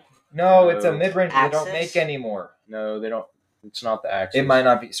 Adam? No, it's a No. mid-range they don't Axis? make anymore. No, they don't. It's not the Axis. It might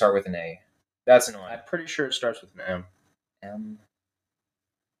not be start with an A. That's annoying. I'm pretty sure it starts with an M. M.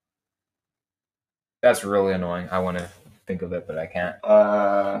 That's really annoying. I want to think of it, but I can't.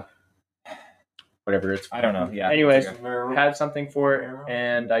 Whatever it's. I don't know. Yeah. Anyways, Okay. had something for it,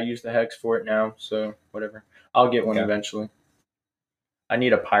 and I use the Hex for it now. So whatever. I'll get one Okay. eventually. I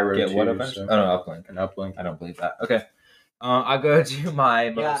need a Pyro Get too. what eventually? So Oh no, Uplink. an Uplink. I don't believe that. Okay. I'll go to my Yeah,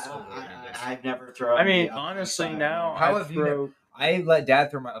 most overrated disc. I've never thrown. I mean, the Uplink honestly, side. now How I have you throw. I let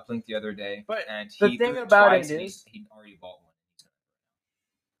Dad throw my Uplink the other day, But and the he thing threw about twice, it and is- he'd already bought one.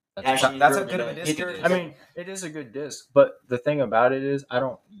 Actually, That's he how threw good of a it. disc He it threw is. I mean, it is a good disc, but the thing about it is, I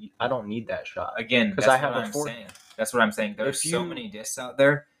don't need that shot. Again, 'Cause that's I have what a I'm four- saying. That's what I'm saying. There's If so you- many discs out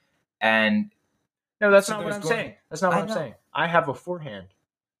there, and No, that's So not what there's I'm going- saying. That's not I what I'm know. saying. I have a forehand.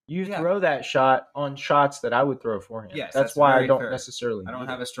 You Yeah. throw that shot on shots that I would throw forehand. Yes, that's that's why I very don't fair. necessarily. I don't need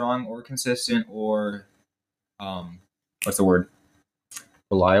have it. a strong or consistent or what's the word?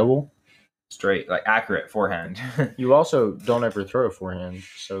 reliable. Straight, like accurate forehand. You also don't ever throw a forehand,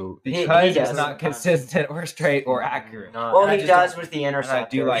 so He because it's does not sometimes. consistent or straight or accurate. Not- Well, And I he just does don't- with the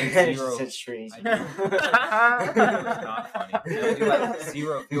interceptor. do like It's zero- just straight. I do. It's not funny. And I do like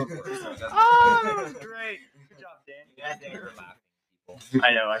zero field goals. So it doesn't- Oh, that was great. Good job, You guys think you're laughing, people.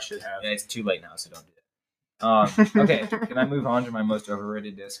 I know I should have. And it's too late now, so don't do it. Okay, can I move on to my most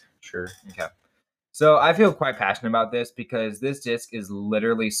overrated disc? Sure. Okay. So I feel quite passionate about this because this disc is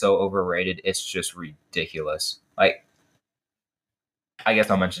literally so overrated. It's just ridiculous. Like, I guess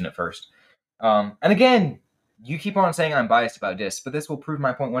I'll mention it first. And again, you keep on saying I'm biased about discs, but this will prove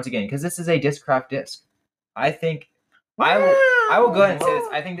my point once again because this is a Discraft disc. I think I will go ahead and say this.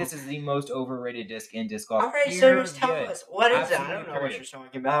 I think this is the most overrated disc in disc golf. All right, so just tell period. us what is it? I Absolutely don't know what period. you're talking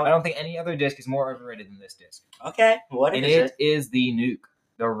I about. don't think any other disc is more overrated than this disc. Okay, what And is it it? is the Nuke.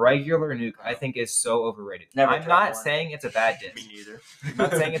 The regular Nuke, I think, is so overrated. Never I'm tried not one. saying it's a bad disc. Me neither. I'm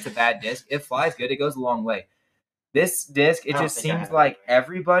not saying it's a bad disc. It flies good. It goes a long way. This disc, I it don't just think I seems have like it.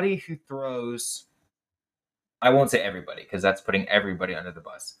 everybody who throws. I won't say everybody because that's putting everybody under the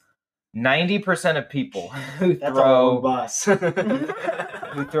bus. 90% of people who That's a long throw bus.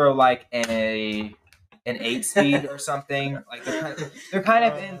 who throw like an 8-speed or something, like they're kind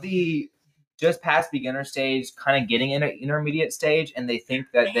of in the just past beginner stage, kind of getting in an intermediate stage, and they think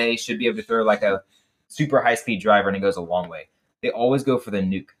that they should be able to throw like a super high speed driver and it goes a long way. They always go for the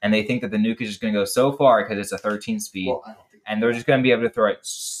Nuke, and they think that the Nuke is just going to go so far because it's a 13 speed, Well, I don't think and they're just going to be able to throw it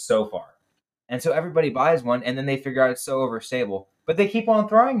so far. And so everybody buys one, and then they figure out it's so overstable, but they keep on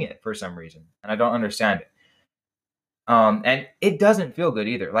throwing it for some reason, and I don't understand it. And it doesn't feel good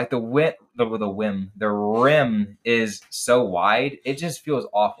either. Like the rim is so wide, it just feels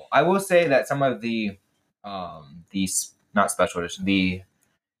awful. I will say that some of these not special edition, the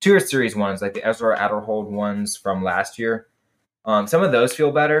Tour Series ones, like the Ezra Adderhold ones from last year, Some of those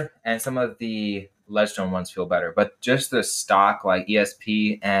feel better, and some of the Ledgestone ones feel better. But just the stock like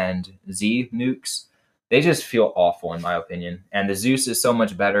ESP and Z nukes, they just feel awful in my opinion. And the Zeus is so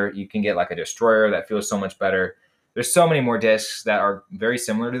much better. You can get like a destroyer that feels so much better. There's so many more discs that are very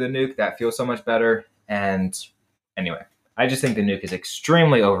similar to the nuke that feel so much better. And anyway, I just think the nuke is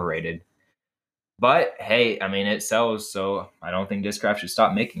extremely overrated. But hey, I mean, it sells, so I don't think Discraft should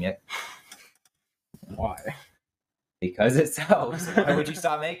stop making it. Why? Because it sells. Why would you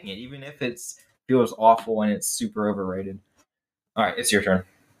stop making it, even if it feels awful and it's super overrated? All right, it's your turn.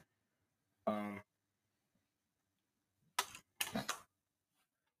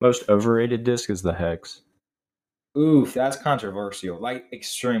 Most overrated disc is the Hex. Oof, that's controversial. Like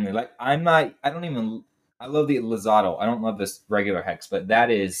extremely. Like I love the Lizato. I don't love this regular Hex, but that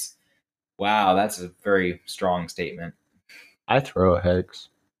is, wow, that's a very strong statement. I throw a Hex.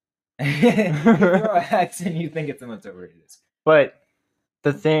 You throw a Hex and you think it's the most overrated disc. But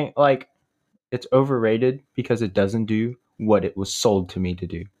the thing, like, it's overrated because it doesn't do what it was sold to me to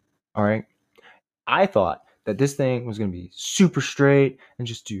do. All right? I thought that this thing was going to be super straight and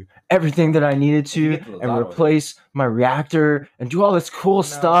just do everything that I needed You to get the and Lizato. replace my reactor and do all this cool No,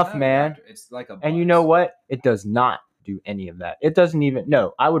 stuff, not a man. reactor. It's like a And you buzz. know what? It does not do any of that. It doesn't even,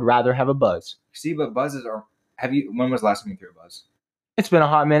 no, I would rather have a buzz. See, but buzzes are. When was the last time you threw a buzz? It's been a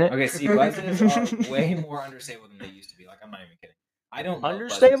hot minute. Okay, see, buzzes are way more understable than they used to be. Like, I'm not even kidding. I don't love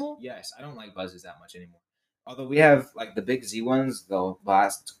Understable? buzzes. Yes, I don't like buzzes that much anymore. Although we have like the big Z ones, the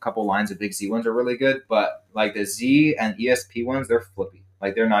last couple lines of big Z ones are really good, but like the Z and ESP ones, they're flippy.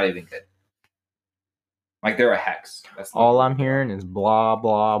 Like they're not even good. Like they're a hex. That's All literally I'm what they are. hearing is blah,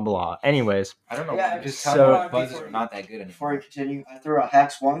 blah, blah. Anyways, I don't know. Yeah, why. Just so- tell me that buzzes are not that good Before we anymore. continue, I threw a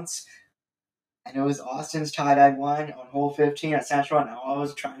Hex once. And it was Austin's tie-dye one on hole 15 at Central, and all I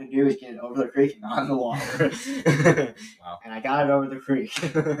was trying to do is get it over the creek and on the water. Wow. And I got it over the creek.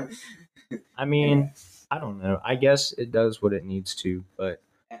 I mean, I don't know. I guess it does what it needs to, but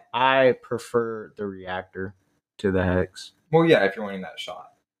I prefer the reactor to the Hex. Well, yeah, if you're winning that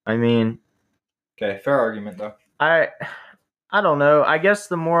shot. I mean, Okay, fair argument though. I don't know. I guess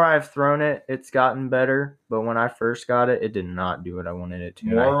the more I've thrown it, it's gotten better. But when I first got it, it did not do what I wanted it to.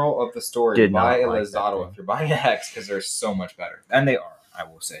 And I- Moral of the story: did buy a not like that Lizato thing. if you're buying a hex because they're so much better, and they are. I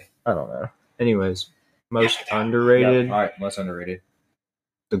will say. I don't know. Anyways, most Yeah. underrated, All right, most underrated.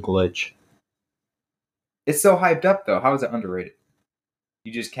 the glitch. It's so hyped up though. How is it underrated?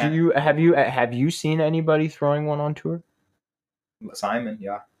 You just can't. Have you seen anybody throwing one on tour? Simon,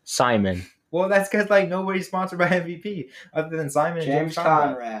 yeah. Simon. Well, that's because like nobody's sponsored by MVP other than Simon and James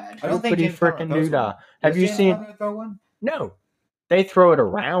Conrad. I don't think Nobody James Conrad freaking throws knew that. one. Have Does you James seen? Conrad throw one? No, they throw it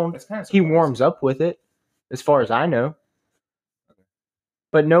around. That's kind of He warms up with it, as far as I know.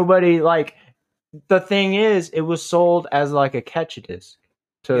 But nobody like. The thing is, it was sold as like a catch disc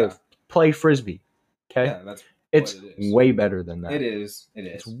to Yeah. play frisbee. Okay, Yeah, that's it's what it is. way better than that. It is.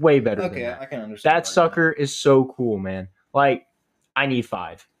 It's way better than Okay, that. I can understand. That sucker is so cool, man. Like, I need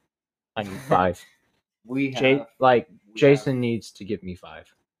 5. I need 5. We have. Jason needs to give me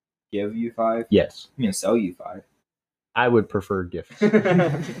 5. Give you 5. Yes, I'm gonna sell you 5. I would prefer gifts.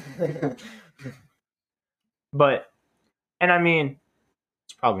 But, and I mean,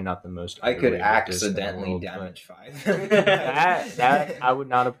 it's probably not the most. I could underrated disc in the accidentally world, damage 5. but that I would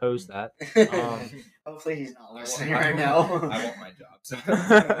not oppose that. Hopefully he's not I listening want- right I now. want my job. So.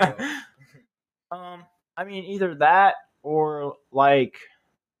 I mean, either that or like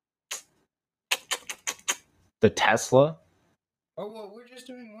the Tesla. Oh well, we're just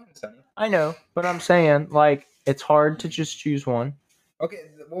doing one, Sonny. I know, but I'm saying like it's hard to just choose one. Okay,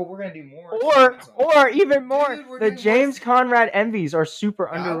 well we're gonna do more. Or segments on it. even more, Dude, we're the doing more James Conrad envies are super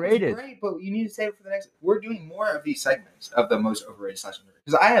That was underrated. great, but you need to save it for the next. We're doing more of these segments of the most overrated / underrated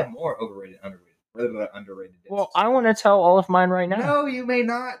because I have more overrated, underrated. Well, I want to tell all of mine right now. No, you may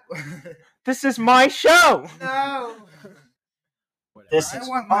not. This is my show. No. This I is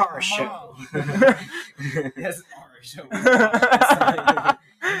want my our show. Yes, our show.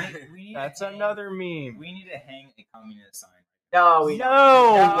 We need That's to hang- another meme. We need to hang a communist sign. No, we No.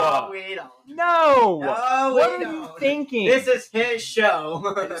 don't. No, we don't. No. No, What we are you don't. thinking? This is his show.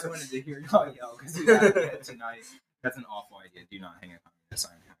 I just wanted to hear y'all yell because you got it tonight. That's an awful idea. Do not hang a communist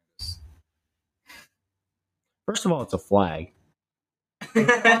sign behind this. First of all, it's a flag. It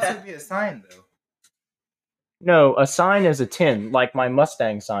could also be a sign though. No, a sign is a tin, like my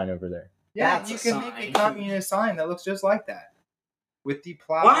Mustang sign over there. Yeah, That's you a can sign. make a communist sign that looks just like that. With the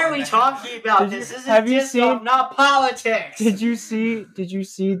plow. Why are and we the talking about Did this? you- This is have you disc seen- golf, not politics. Did you see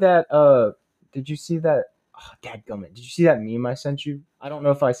that oh, dadgummit. Did you see that meme I sent you? I don't know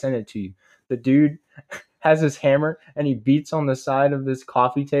if I sent it to you. The dude has his hammer and he beats on the side of this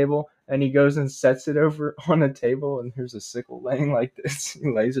coffee table and he goes and sets it over on a table and there's a sickle laying like this. He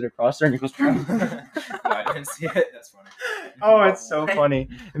lays it across there and he goes. No, I didn't see it. That's funny. Oh, it's so funny.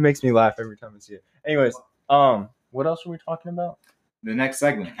 It makes me laugh every time I see it. Anyways, what else were we talking about? The next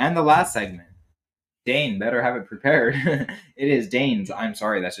segment and the last segment. Dane better have it prepared. It is Dane's I'm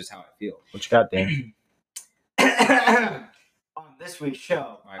sorry, that's just how I feel. What you got, Dan? On this week's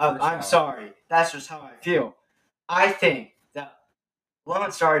show, My of first I'm thought. sorry, that's just how I feel. I think that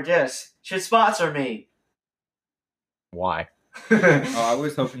Lone Star Disc should sponsor me. Why? Oh, I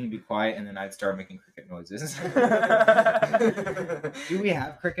was hoping you'd be quiet and then I'd start making cricket noises. Do we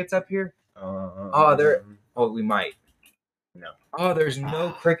have crickets up here? Oh, we might. No. Oh, there's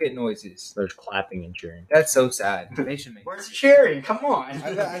no cricket noises. There's clapping and cheering. That's so sad. They should make. Where's the cheering? Come on.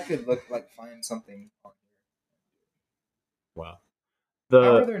 I bet I could find something on Wow. here.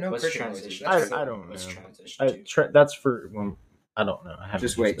 How are The there no Let's cricket transition. noises? I don't know. Let's transition to- That's for when I don't know. I haven't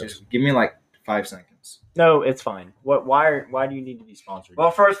Just used wait. those. Just give me like 5 seconds. No, it's fine. Why do you need to be sponsored?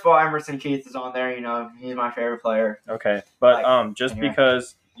 Well, first of all, Emerson Keith is on there. You know, he's my favorite player. okay, but Like, just anyway.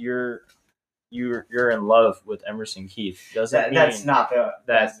 because you're in love with Emerson Keith doesn't mean That's not the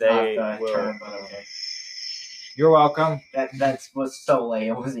that they not the will- term, but okay. You're welcome. That was so late.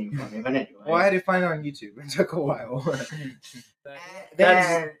 It wasn't even funny, but anyway. Well, I had to find it on YouTube. It took a while.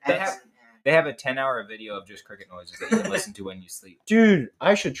 That's- They have a 10-hour video of just cricket noises that you can listen to when you sleep. Dude,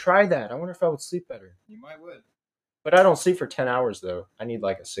 I should try that. I wonder if I would sleep better. You might would. But I don't sleep for 10 hours though. I need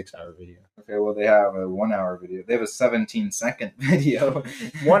like a 6-hour video. Okay, well they have a 1-hour video. They have a 17-second video.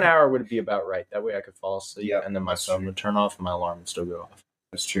 1 hour would be about right. That way I could fall asleep Yep, and then my that's phone true. would turn off and my alarm would still go off.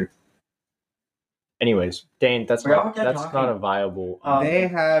 That's true. Anyways, Dane, that's We're all not good that's talking. not a viable. They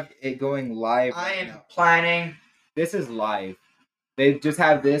have it going live. I right am now. planning. This is live. They just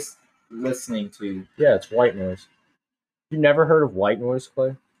have this listening to. Yeah, it's white noise. You never heard of white noise,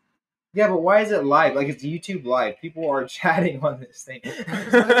 Clay? Yeah, but why is it live? Like it's YouTube live. People are chatting on this thing.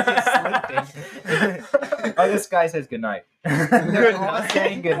 Oh, this guy says goodnight. They're all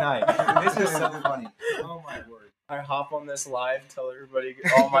saying goodnight. This is so funny. Oh my word. I hop on this live, tell everybody,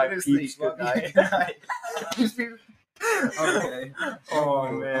 all my Go to peeps, sleep. good night. Okay. Oh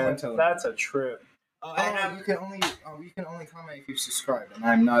I'm man, telling that's a trip. Oh, you can only comment if you subscribe, and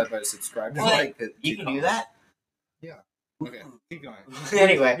I'm not about to subscribe. What? Like the You two can do comments. that. Okay, keep going.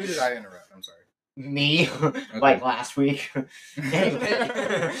 Anyway. who did I interrupt? I'm sorry. Me, like last week.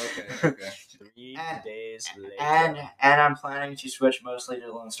 Anyway. Okay. 3 And- days later. and I'm planning to switch mostly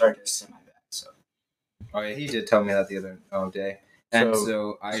to Lone Star Discs in my bag. So Oh yeah, he did tell me that the other day, and So-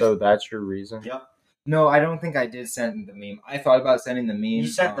 so I. So that's your reason? yep. No, I don't think I did send the meme. I thought about sending the meme. You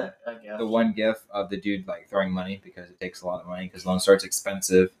sent the the one GIF of the dude like throwing money because it takes a lot of money because Lone Star's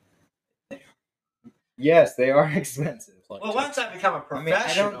expensive. Yes, they are expensive. Well, once I become a I professional, mean,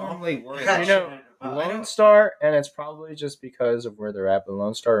 I don't normally worry. I You know, shouldn't- I Lone don't- Star, and it's probably just because of where they're at, but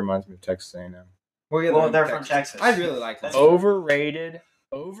Lone Star reminds me of Texas A&M. Well, they're from Texas. I really like Lone That's- Star. Overrated,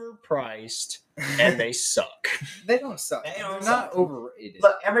 overpriced, and they suck. They don't suck. They don't They're not suck. overrated.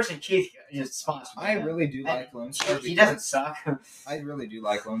 Look, Emerson Keith just sponsored me. I really do like Lone Star. He doesn't suck. I really do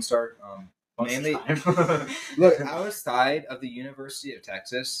like Lone Star. Most of the Mainly, time. look outside of the University of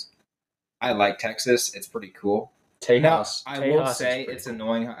Texas. I like Texas. It's pretty cool. Now, Tejas. I will Tejas is say pretty it's cool.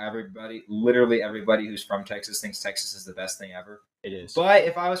 annoying how literally everybody who's from Texas thinks Texas is the best thing ever. It is. But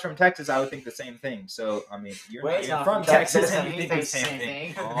if I was from Texas, I would think the same thing. So, I mean, you're Wait, not not from Texas and you think the same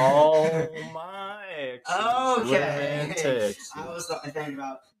thing. All my exes Okay. live in Texas. I was thinking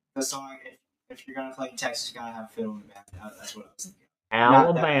about the song. If you're gonna play in Texas, you gotta have a fiddle in the back. That's what I was thinking.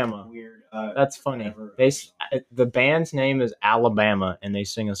 Not that Alabama. Weird. That's funny. whatever. The band's name is Alabama, and they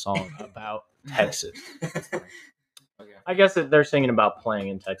sing a song about Texas. Okay. I guess that they're singing about playing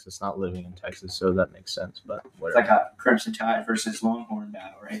in Texas, not living in Texas, so that makes sense. But It's whatever. like a Crimson Tide versus Longhorn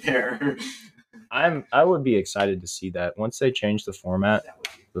battle right there. I would be excited to see that once they change the format, That would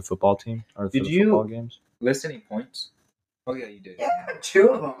be- the football team or for Did the you- football games. List any points? Oh, yeah, you did. Yeah, 2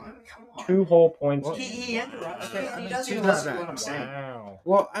 of them. I mean, come on. 2 whole points. Well, He interrupts. Okay, I He mean, doesn't 2's even not listen to bad. what I'm saying. Wow.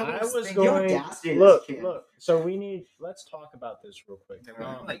 Well, I was thinking- going. The audacity of Look, this kid. look. So we need. Let's talk about this real quick. We're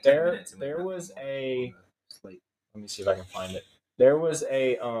like 10 There minutes and we got was more a. on the slate. Let me see if I can find it. There was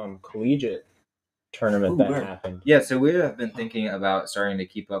a collegiate tournament Ooh, that where? happened. Yeah, so we have been thinking about starting to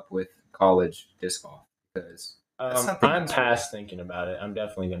keep up with college disc golf because. That's something I'm that's past thinking about it. I'm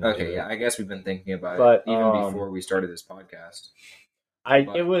definitely gonna do Okay, it. yeah, I guess we've been thinking about But, it even um, before we started this podcast.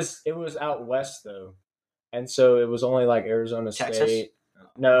 It was out west though, and so it was only like Arizona Texas? State.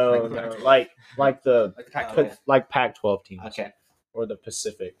 No, Like no, Pac-12. like the Like the Pac-12. Okay. like Pac-12 teams Okay. or the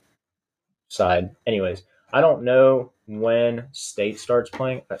Pacific. side. Anyways, I don't know when state starts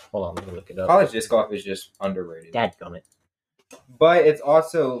playing. But hold on, let me look it up. College disc golf is just underrated. Dadgummit. But it's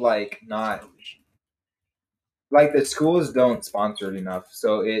also like not like the schools don't sponsor it enough,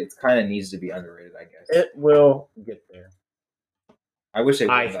 so it kind of needs to be underrated, I guess. It will get there. I wish they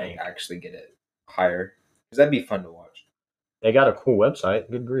I would like think. actually get it higher because that'd be fun to watch. They got a cool website.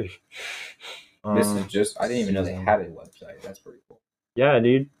 Good grief. This is just I didn't even know they had a website. That's pretty cool. Yeah,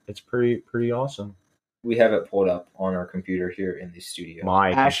 dude. It's pretty awesome. We have it pulled up on our computer here in the studio.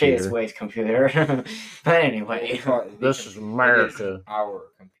 My Actually, it's computer. Wade's computer. But anyway, This is America. It is our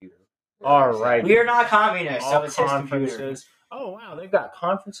computer. All right. we are not communists, so All it's his computer. conferences. Oh wow, they've got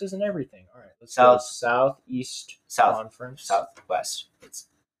conferences and everything. All right, let's go. Southeast South. Conference. Southwest. It's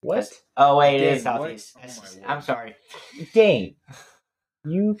What? Oh wait, it Dang, is southeast. what? Oh, my word. I'm sorry. Dang.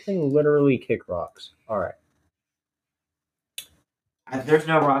 You can literally kick rocks. All right. There's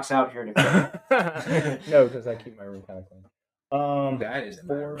no rocks out here to pick. No, because I keep my room kind of clean. That is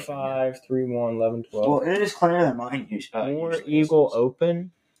 4, 5, 3, 1, 11, 12. Well, it is cleaner than mine War usually Eagle is.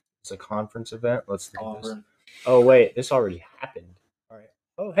 Open. It's a conference event. Let's look at this. Auburn. Oh wait, this already happened. All right.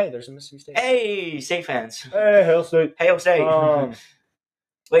 Oh hey, there's a Mississippi State. Hey, State fans. Hey, Hail State. Hail State. Um,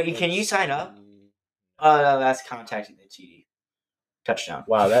 Wait, can you sign up? No, that's contacting the TD. Touchdown.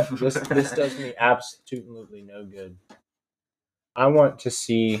 Wow, this does me absolutely no good. I want to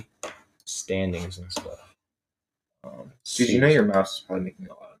see standings and stuff. Did you know your mouse is probably making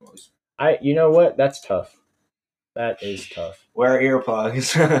a lot of noise? You know what? That's tough. That is tough. Wear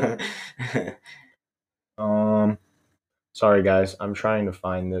earplugs. Sorry guys, I'm trying to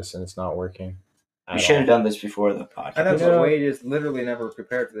find this and it's not working. We should have done this before the podcast. I know, You but know- Wade is literally never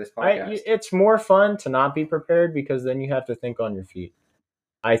prepared for this podcast. It's more fun to not be prepared because then you have to think on your feet.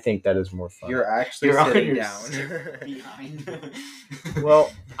 I think that is more fun. You're actually You're on sitting your down. behind.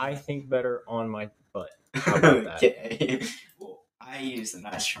 Well, I think better on my butt. How about that? Okay. Well, I use the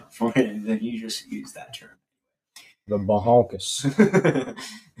nice term for it, and then you just use that term. The bahonkus.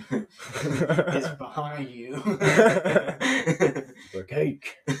 It's behind you. The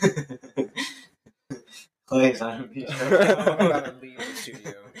cake. Clay's on a I'm about to leave the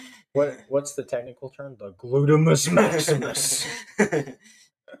studio. What's the technical term? The glutamus maximus.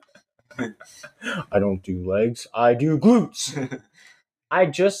 I don't do legs. I do glutes. I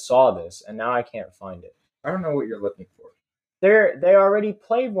just saw this and now I can't find it. I don't know what you're looking for. They already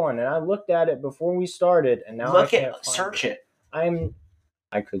played one and I looked at it before we started and now I can't find search it.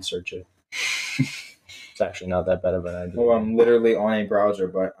 I could search it. It's actually not that bad of an idea. Well, I'm literally on a browser,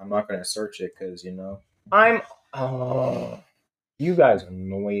 but I'm not going to search it because, you know. You guys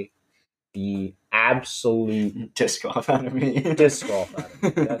annoy the absolute Disc off out of me. disc golf out of me.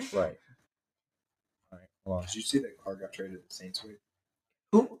 That's right. All right, hold on. Did you see that car got traded to the Saints?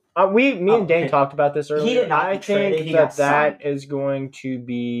 Who? Me and Dane okay. talked about this earlier. He did not I get traded, think he got that signed. is going to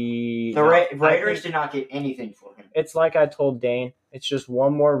be The no, I Raiders think did not get anything for him. It's like I told Dane. It's just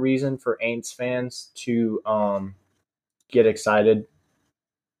one more reason for Aints fans to get excited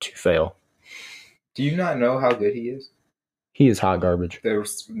to fail. Do you not know how good he is? He is hot garbage.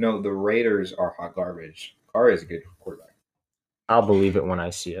 The Raiders are hot garbage. Carr is a good quarterback. I'll believe it when I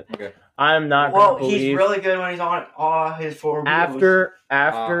see it. Okay. I'm not Well, going to believe he's really good when he's on all his four wheels.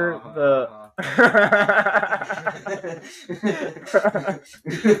 after the.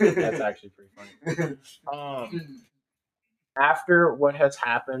 That's actually pretty funny. After what has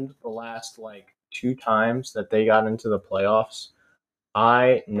happened the last like 2 times that they got into the playoffs,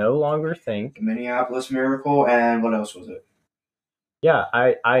 I no longer think. The Minneapolis Miracle, and what else was it? Yeah,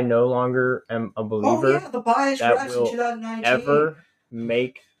 I no longer am a believer the bias that refs in will 2019. ever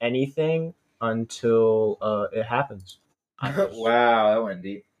make anything until it happens. Wow, that went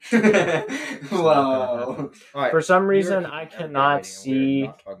deep. Whoa. All right, For some you reason, were I keeping cannot everybody waiting, and see. we're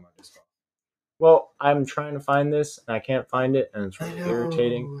not talking about disc golf. Well, I'm trying to find this and I can't find it, and it's really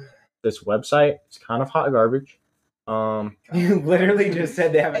irritating. This website is kind of hot garbage. You literally just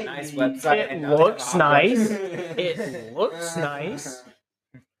said they have a nice Hey, website. it and now they have looks a hot nice. garbage. It looks nice.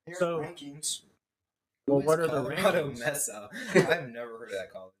 Here's So- rankings. Well, Who what is are the Colorado rankings? Mesa? I've never heard of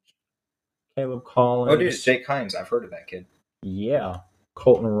that college. Caleb Collins. Oh, dude, it's Jake Hines. I've heard of that kid. Yeah.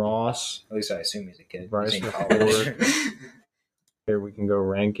 Colton Ross. At least I assume he's a kid. Bryce He's in McCord. college. Here we can go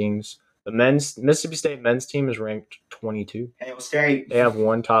rankings. The Mississippi State men's team is ranked 22. Hail State. They have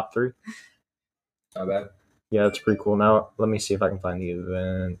one top 3. Not bad. Yeah, that's pretty cool. Now, let me see if I can find the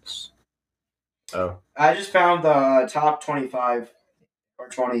events. Oh, I just found the top 25 or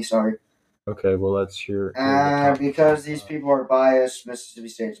 20. Sorry. okay. Well, let's hear. the top Because these 25. people are biased, Mississippi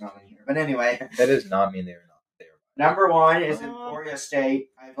State's not in here. But anyway, That does not mean they're not there. Number 1 is Emporia State.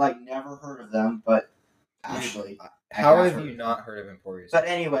 I've never heard of them, but actually, How I have heard you of not them. heard of Emporia? But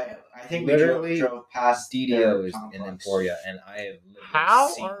anyway, I think Literally, we drove past DDO their is in complex. Emporia, and I have literally How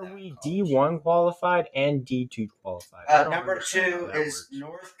seen are that we college. D1 qualified and D2 qualified? I don't Number understand how 2 that is works.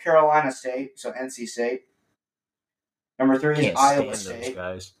 North Carolina State, so NC State. Number 3 is Can't Iowa stand those State.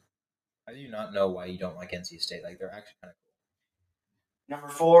 guys. I do not know why you don't like NC State. Like, they're actually kind of cool. Number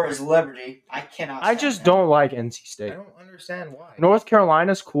 4 is Liberty. I cannot. I stand just them. don't like NC I State. don't understand why. North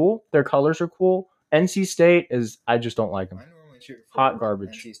Carolina's cool. Their colors are cool. NC State is. I just don't like them. I normally cheer for Hot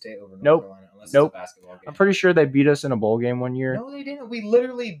garbage. NC State over North Nope. Carolina unless Nope. it's a basketball game. I'm pretty sure they beat us in a bowl game one year. No, they didn't. We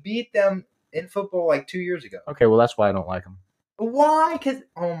literally beat them in football like 2 years ago. Okay, well that's why I don't like them. Why? Because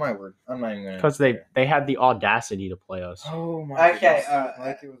oh my word, I'm not even gonna. Because they had the audacity to play us. Oh my. Okay, goodness.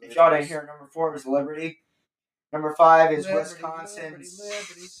 Like it was if y'all didn't this. hear, number 4 was Liberty. Number 5 is Liberty, Wisconsin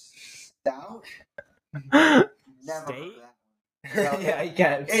Liberty. Stout. Never heard State? of that. Yeah, you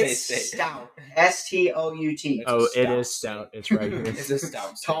can't say It's state. Stout. STOUT. Oh, It's a it stout is stout. It's right here. It's a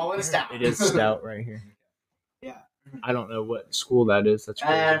stout. Tall and stout. It is stout right here. Yeah. I don't know what school that is. That's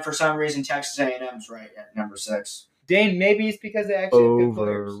crazy. And for some reason, Texas A&M's right at number 6. Dane, maybe it's because they actually have good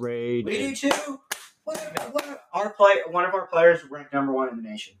players. Overrated. We do too. One of our players ranked number 1 in the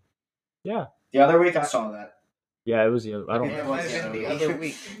nation. Yeah. The other week, I saw that. Yeah, it was the other. I don't Yeah, It know. might have been the other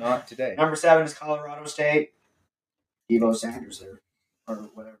week, not today. Number 7 is Colorado State. Devo Sanders there, or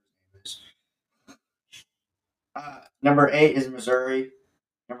whatever his name is. Number 8 is Missouri.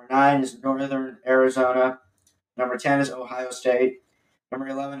 Number 9 is Northern Arizona. Number 10 is Ohio State. Number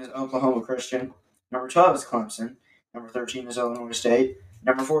 11 is Oklahoma Christian. Number 12 is Clemson. Number 13 is Illinois State.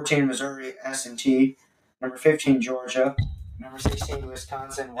 Number 14, Missouri S&T. Number 15, Georgia. Number 16,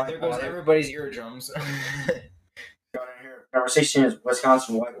 Wisconsin And there goes Whitewater. everybody's eardrums. Got it here. Number 16 is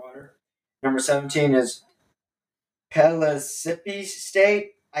Wisconsin Whitewater. Number 17 is Pellissippi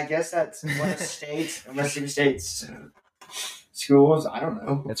State. I guess that's one of the states. Mississippi State's schools. I don't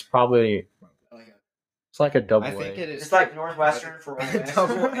know. It's probably it's like a double I think A. it is. It's like Northwestern for Ole Miss.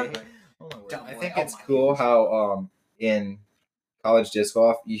 Double A. Oh my word. Double I A. think Oh it's my cool goodness. how in college disc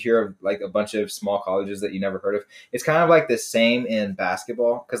golf you hear of like a bunch of small colleges that you never heard of. It's kind of like the same in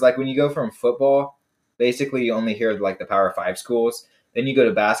basketball because like when you go from football, basically you only hear like the Power 5 schools. Then you go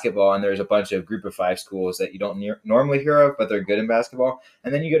to basketball and there's a bunch of Group of 5 schools that you don't normally hear of, but they're good in basketball.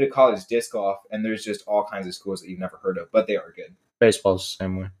 And then you go to college disc golf and there's just all kinds of schools that you've never heard of, but they are good. Baseball's the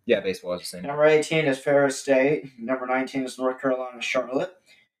same way. Yeah, baseball is the same. Number 18 is Ferris State. Number 19 is North Carolina Charlotte.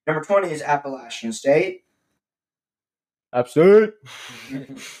 Number 20 is Appalachian State. Upset.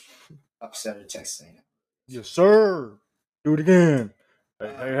 Upset at Texas A&M. Yes, sir. Do it again.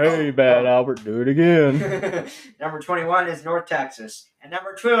 Hey, Bad Albert, do it again. Number 21 is North Texas. And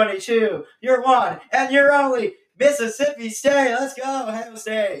number 22, your one and your only Mississippi State. Let's go, Ohio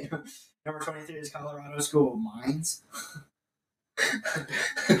State. Number 23 is Colorado School of Mines.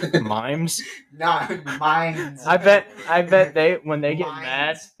 Mimes. Not mines. I bet they when they get Mines.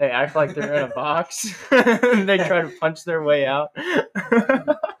 mad, they act like they're in a box. They try to punch their way out.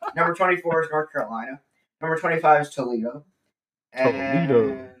 Number 24 is North Carolina. Number 25 is Toledo. Toledo.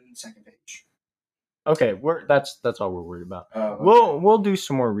 And second page. Okay, that's all we're worried about. Okay. We'll do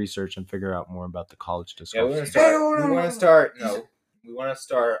some more research and figure out more about the college disc Yeah, golf we want to season. start. We want to start. No, we want to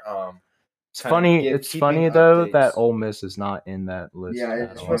start. It's kind of funny. keeping It's funny though updates. that Ole Miss is not in that list. Yeah,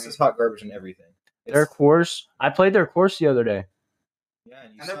 at it's all. Plus, it's hot garbage and everything. Their It's- course. I played their course the other day. yeah,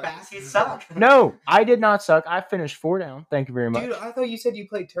 and you And their suck. baskets suck. No, I did not suck. I finished 4 down. Thank you very much. Dude, I thought you said you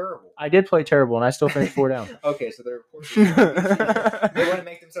played terrible. I did play terrible, and I still finished 4 down. Okay, so their courses. They want to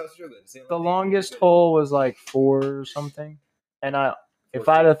make themselves feel good. The longest hole was like 4 or something, and if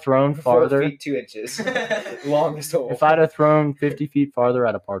I'd have thrown 4 farther, feet 2 inches. Longest hole. if I'd have thrown 50 feet farther,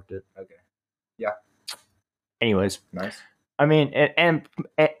 I'd have parked it. Okay. Anyways, Nice. I mean, and You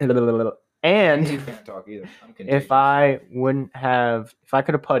and can't talk either. I'm if I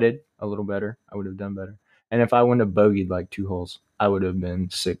could have putted a little better, I would have done better. And if I wouldn't have bogeyed like 2 holes, I would have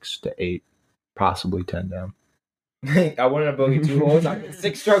been 6 to 8, possibly 10 down. I wanted to bogey 2 holes. I'm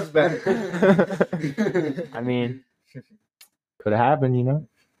 6 strokes better. I mean, could have happened, you know.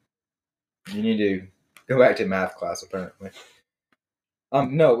 You need to go back to math class, apparently.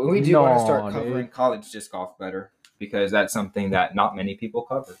 No, but we do want to start No, covering dude. college disc golf better because that's something that not many people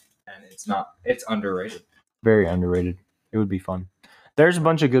cover, and it's underrated. Very underrated. It would be fun. There's a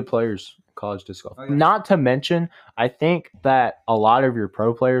bunch of good players in college disc golf. Oh, yeah. Not to mention, I think that a lot of your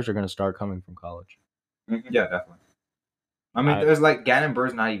pro players are going to start coming from college. Yeah, definitely. I mean, I- there's like Gannon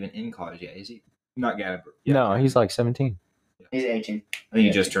Burr's not even in college yet, is he? Not Gannon Burr. Yeah. No, he's like 17. He's 18. I think he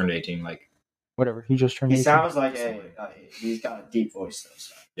just turned 18 like Whatever. He just turned He 18. sounds like he's got a deep voice though.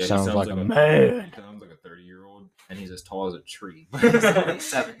 So. Yeah, he Sounds like a man. He sounds like a 30-year-old, and he's as tall as a tree. He's only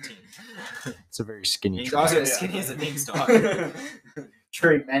 17. It's a very skinny He's tree. also as skinny as a beanstalk.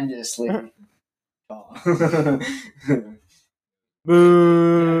 Tremendously tall.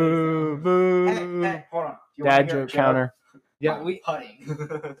 Boo! Hey, Boo! hey, hold on. Do you wanna Dad hear a joke counter. Yeah, I'm we. putting.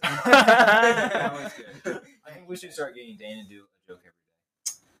 That was good. I think we should start getting Dan to do a joke every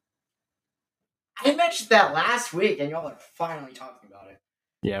day. I mentioned that last week, and y'all are finally talking about it.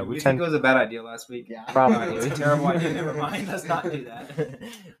 Yeah, Did we we tend think it was a bad idea last week? Yeah, Probably. It's a terrible idea. Never mind. Let's not do that.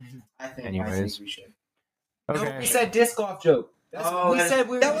 I think Anyways. we should. No, Okay. we said disc golf joke. We said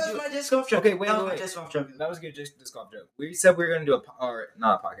we were that gonna was do my disc golf joke. Okay, wait, That was wait, my wait. disc golf joke. That was a good disc golf joke. We said we were going to do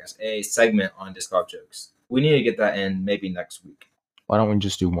not a podcast, a segment on disc golf jokes. We need to get that in maybe next week. Why don't we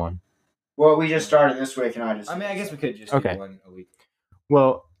just do one? Well, we just started this week, and I mean, I guess we could just Okay. do one a week.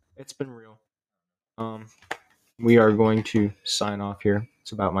 Well, it's been real. We are going to sign off here.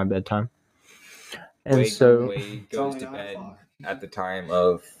 It's about my bedtime. And Wade It's goes only to 9 bed o'clock. at the time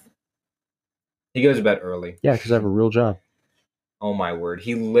of. He goes to bed early. yeah, because I have a real job. Oh my word!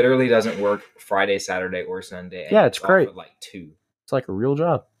 He literally doesn't work Friday, Saturday, or Sunday. And Yeah, it's he's off great. at like 2. It's like a real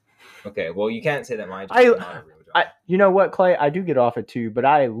job. Okay, well you can't say that my job I- is not a real job. You know what, Clay? I do get off at 2, but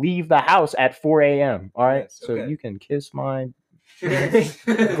I leave the house at 4 a.m. All right, Yes, so okay. you can kiss my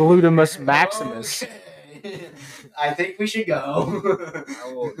gluteus maximus. Okay. I think we should go.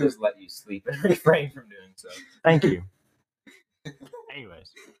 I will just let you sleep and refrain from doing so. Thank you.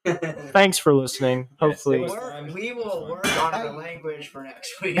 Anyways, thanks for listening. Yes, Hopefully, it was- We will work on our language for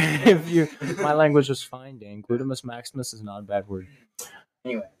next week. my language was fine, Dan. Gluteus maximus is not a bad word.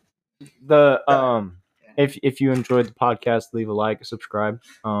 Anyway, If you enjoyed the podcast, leave a like, subscribe,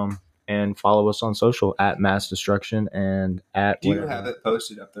 and follow us on social at Mass Destruction and at. Do you whatever. have it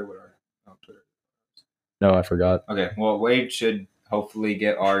posted up there with our Twitter? No, I forgot. Okay, well Wade should hopefully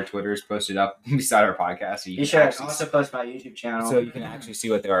get our Twitters posted up beside our podcast, so you can should actually also post my YouTube channel. so you can actually see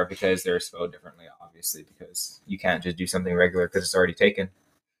what they are because they're spelled differently, obviously, because you can't just do something regular because it's already taken.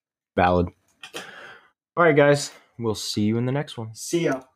 Valid. All right, guys. We'll see you in the next one. See ya.